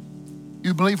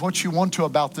 You believe what you want to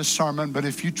about this sermon, but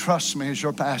if you trust me as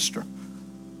your pastor,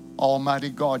 Almighty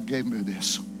God gave me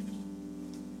this.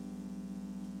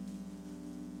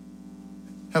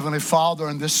 Heavenly Father,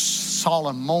 in this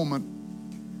solemn moment,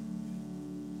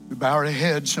 we bow our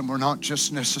heads and we're not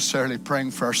just necessarily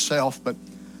praying for ourselves, but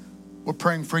we're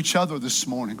praying for each other this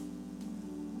morning.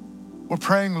 We're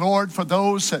praying, Lord, for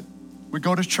those that we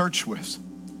go to church with,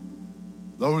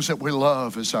 those that we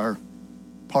love as our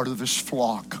part of this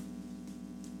flock.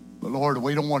 But Lord,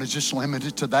 we don't want to just limit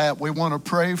it to that. We want to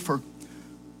pray for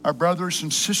our brothers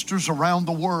and sisters around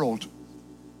the world.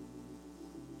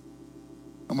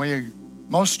 And we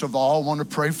most of all want to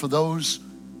pray for those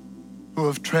who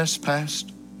have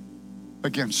trespassed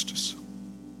against us.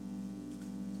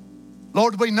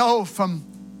 Lord, we know from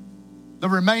the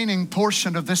remaining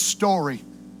portion of this story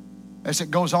as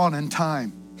it goes on in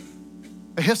time,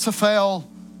 Ahithophel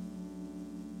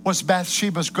was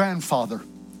Bathsheba's grandfather.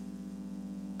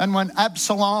 And when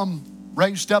Absalom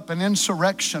raised up an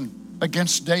insurrection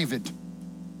against David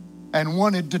and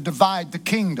wanted to divide the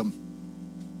kingdom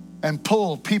and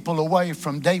pull people away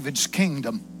from David's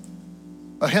kingdom,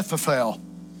 Ahithophel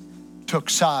took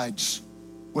sides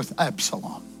with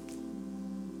Absalom.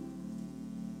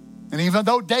 And even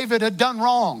though David had done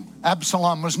wrong,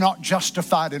 Absalom was not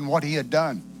justified in what he had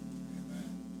done.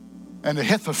 And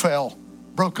Ahithophel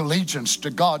broke allegiance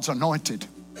to God's anointed.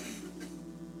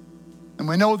 And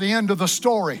we know the end of the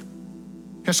story.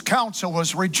 His counsel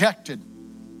was rejected.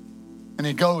 And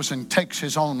he goes and takes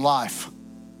his own life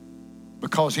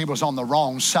because he was on the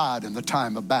wrong side in the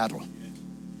time of battle.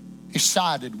 He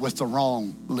sided with the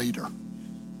wrong leader.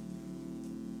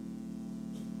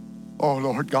 Oh,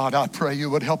 Lord God, I pray you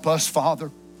would help us,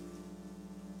 Father.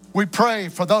 We pray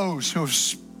for those who have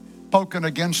spoken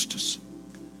against us.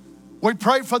 We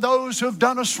pray for those who have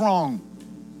done us wrong.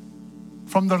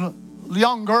 From the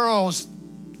young girls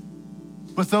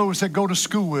with those that go to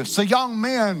school with, the young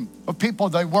men of people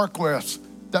they work with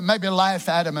that maybe laugh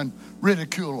at them and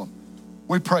ridicule them.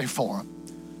 We pray for them.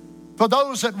 For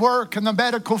those that work in the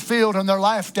medical field and they're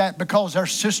laughed at because their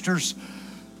sisters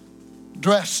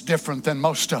dress different than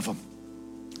most of them.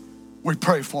 We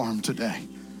pray for them today.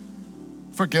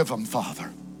 Forgive them, Father.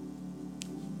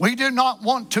 We do not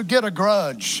want to get a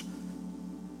grudge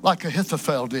like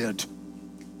Ahithophel did.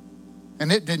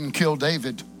 And it didn't kill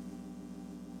David,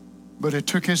 but it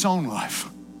took his own life.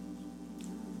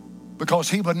 Because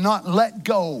he would not let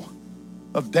go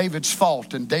of David's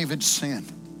fault and David's sin.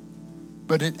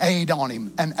 But it ate on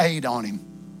him and ate on him.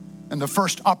 And the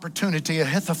first opportunity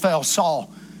Ahithophel saw,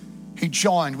 he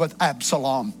joined with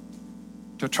Absalom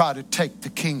to try to take the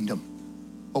kingdom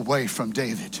away from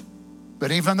David.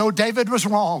 But even though David was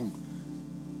wrong,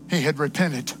 he had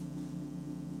repented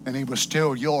and he was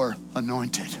still your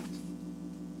anointed.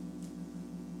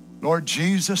 Lord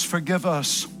Jesus, forgive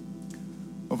us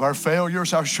of our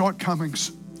failures, our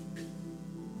shortcomings.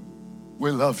 We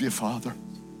love you, Father.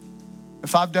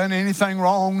 If I've done anything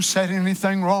wrong, said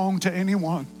anything wrong to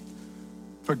anyone,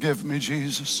 forgive me,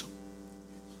 Jesus.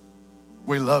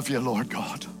 We love you, Lord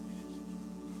God.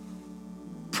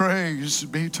 Praise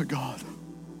be to God.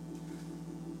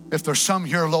 If there's some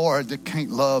here, Lord, that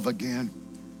can't love again,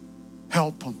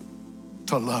 help them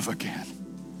to love again.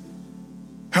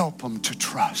 Help them to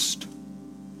trust.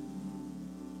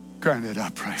 Grant it, I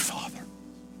pray, Father.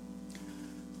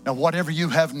 Now, whatever you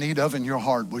have need of in your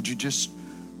heart, would you just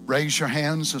raise your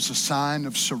hands as a sign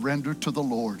of surrender to the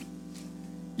Lord?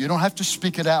 You don't have to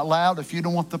speak it out loud if you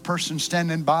don't want the person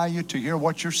standing by you to hear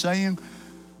what you're saying,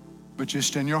 but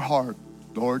just in your heart,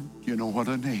 Lord, you know what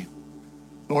I need.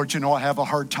 Lord, you know I have a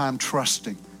hard time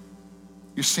trusting.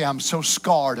 You see, I'm so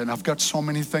scarred and I've got so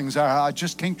many things I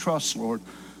just can't trust, Lord.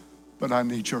 But I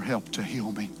need your help to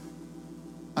heal me.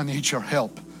 I need your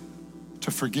help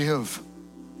to forgive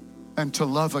and to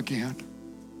love again,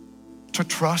 to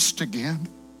trust again,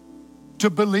 to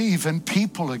believe in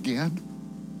people again,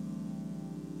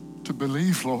 to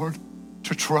believe, Lord,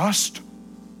 to trust.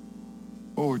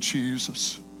 Oh,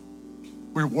 Jesus,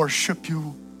 we worship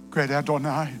you, great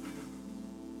Adonai.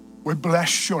 We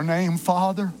bless your name,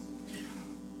 Father.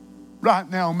 Right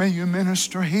now, may you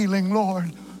minister healing,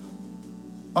 Lord.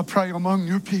 I pray among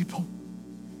your people.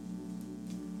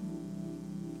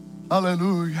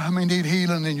 Hallelujah. I may need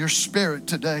healing in your spirit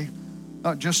today,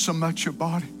 not just so much your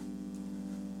body.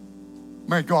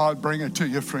 May God bring it to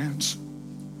you, friends.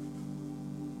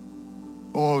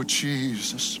 Oh,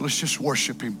 Jesus. Let's just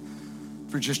worship him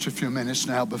for just a few minutes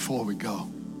now before we go.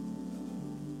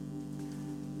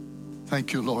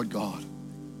 Thank you, Lord God.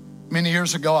 Many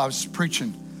years ago, I was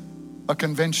preaching a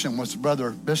convention with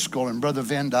Brother Biscoe and Brother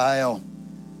Van Dyel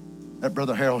at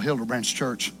Brother Harold Hildebrands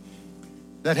Church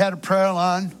that had a prayer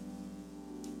line.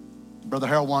 Brother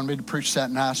Harold wanted me to preach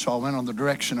that night, so I went on the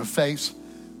direction of faith.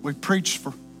 We prayed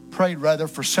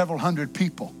for several hundred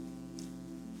people.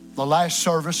 The last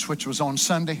service, which was on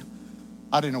Sunday,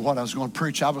 I didn't know what I was going to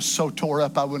preach. I was so tore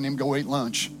up I wouldn't even go eat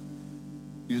lunch.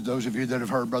 Those of you that have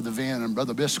heard Brother Van and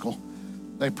Brother Biscoe,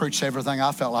 they preached everything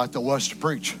I felt like there was to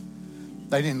preach.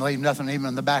 They didn't leave nothing even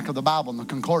in the back of the Bible in the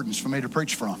concordance for me to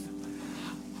preach from.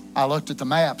 I looked at the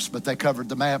maps, but they covered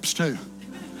the maps too.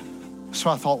 So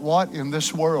I thought, what in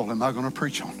this world am I going to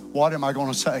preach on? What am I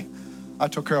going to say? I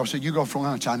took Carol and said, you go for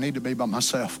lunch. I need to be by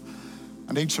myself.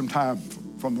 I need some time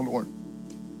from the Lord.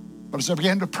 But as I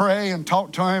began to pray and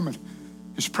talk to him, and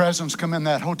his presence come in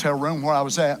that hotel room where I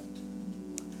was at,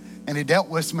 and he dealt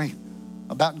with me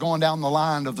about going down the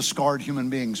line of the scarred human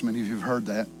beings. Many of you have heard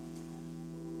that.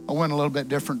 I went a little bit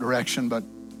different direction, but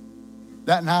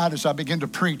that night as I began to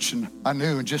preach, and I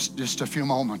knew in just a few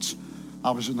moments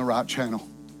I was in the right channel.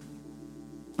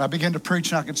 And I began to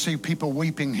preach, and I could see people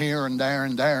weeping here and there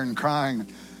and crying.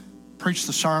 Preached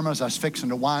the sermon. As I was fixing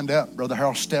to wind up, Brother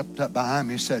Harold stepped up behind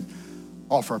me. He said,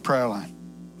 offer a prayer line.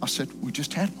 I said, we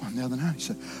just had one the other night. He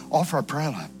said, offer a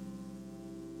prayer line.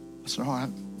 I said, all right.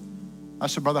 I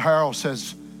said, Brother Harold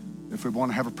says, if we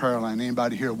want to have a prayer line,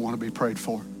 anybody here want to be prayed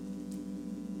for?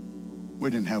 We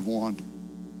didn't have one.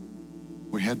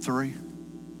 We had three.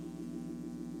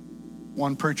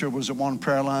 One preacher was at one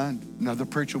prayer line. Another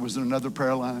preacher was at another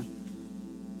prayer line.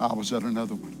 I was at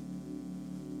another one.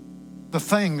 The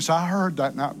things I heard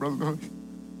that night, Brother,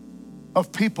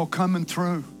 of people coming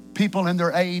through, people in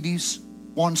their 80s,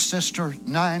 one sister,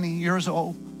 90 years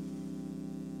old.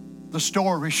 The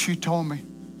story she told me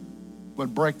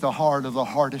would break the heart of the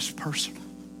hardest person.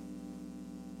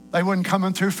 They weren't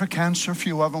coming through for cancer,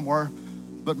 few of them were,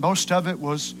 but most of it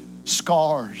was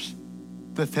scars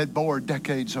that had bore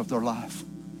decades of their life.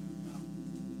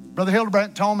 Brother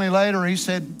Hildebrandt told me later, he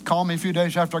said, called me a few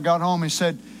days after I got home, he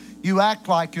said, you act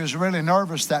like you was really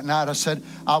nervous that night. I said,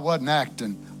 I wasn't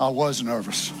acting, I was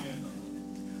nervous.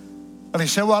 And he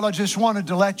said, well, I just wanted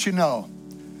to let you know,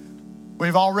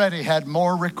 we've already had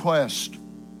more requests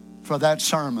for that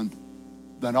sermon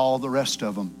than all the rest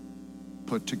of them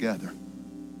put together.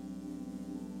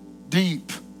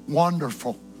 Deep,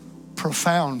 wonderful,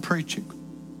 profound preaching.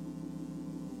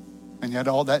 And yet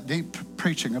all that deep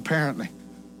preaching apparently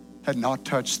had not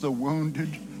touched the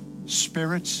wounded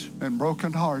spirits and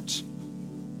broken hearts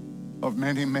of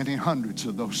many, many hundreds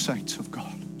of those saints of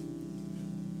God.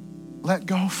 Let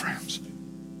go, friends.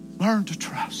 Learn to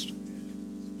trust.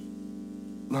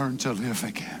 Learn to live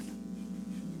again.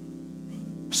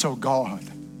 So God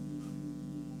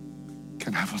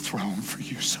can have a throne for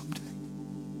you someday.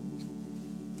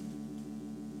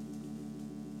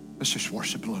 Let's just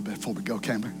worship a little bit before we go,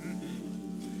 can we?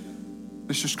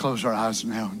 Let's just close our eyes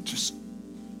now and just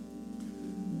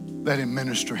let him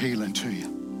minister healing to you.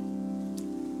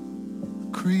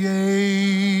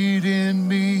 Create in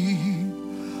me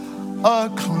a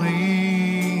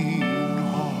clean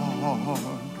heart,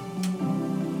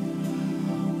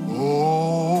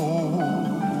 oh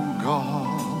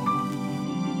God,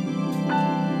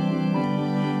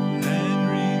 and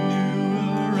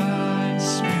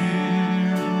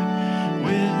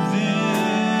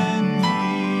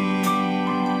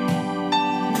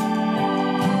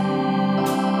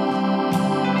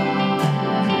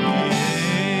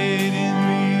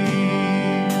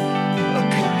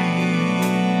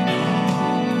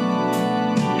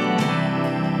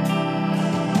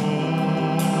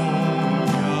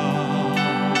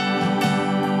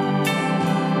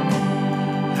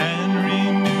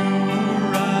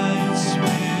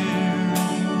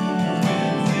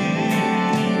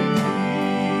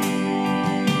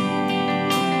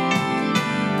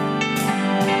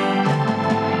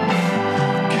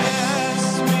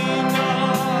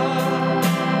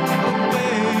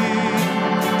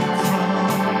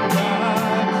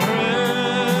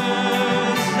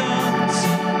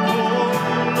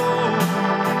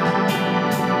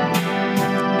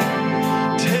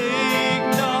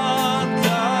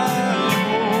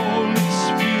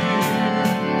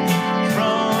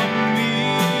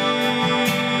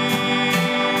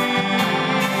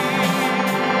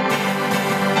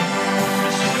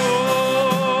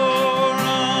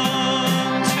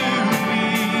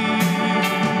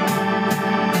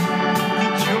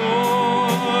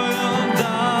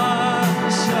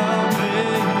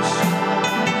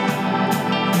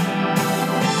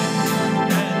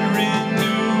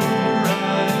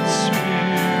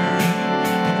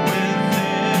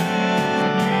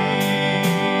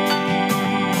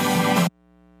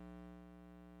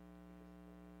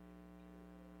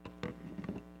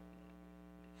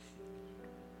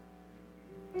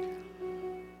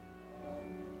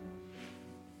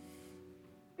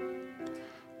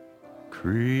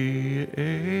Create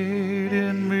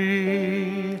in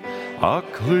me a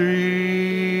clean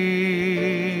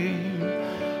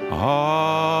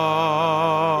heart,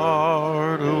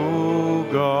 O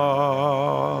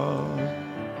God,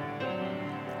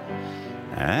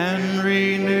 and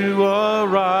renew a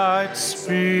right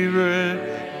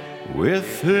spirit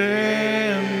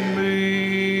within me.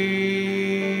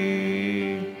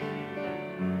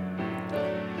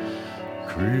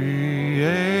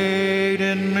 Create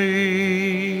in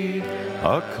me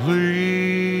a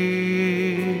clean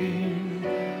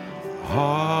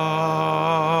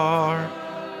heart,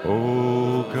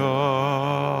 O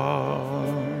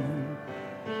God,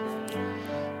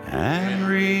 and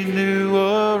renew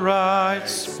a right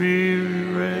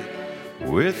spirit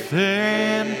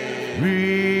within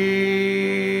me.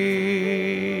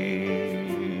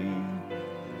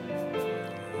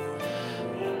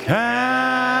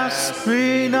 Cast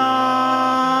me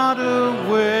not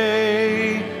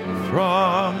away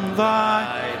from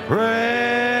thy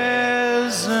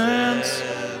presence,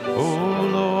 O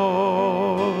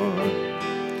Lord,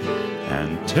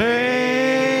 and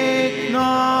take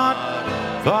not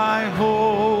thy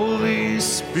Holy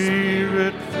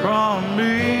Spirit from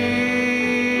me.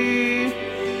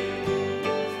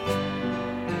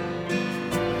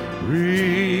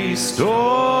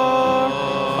 Restore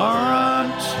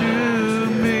unto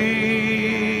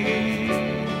me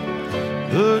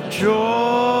the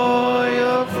joy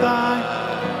of thy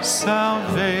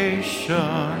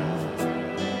salvation,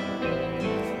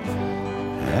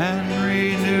 and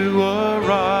renew a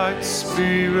right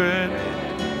spirit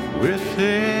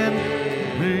within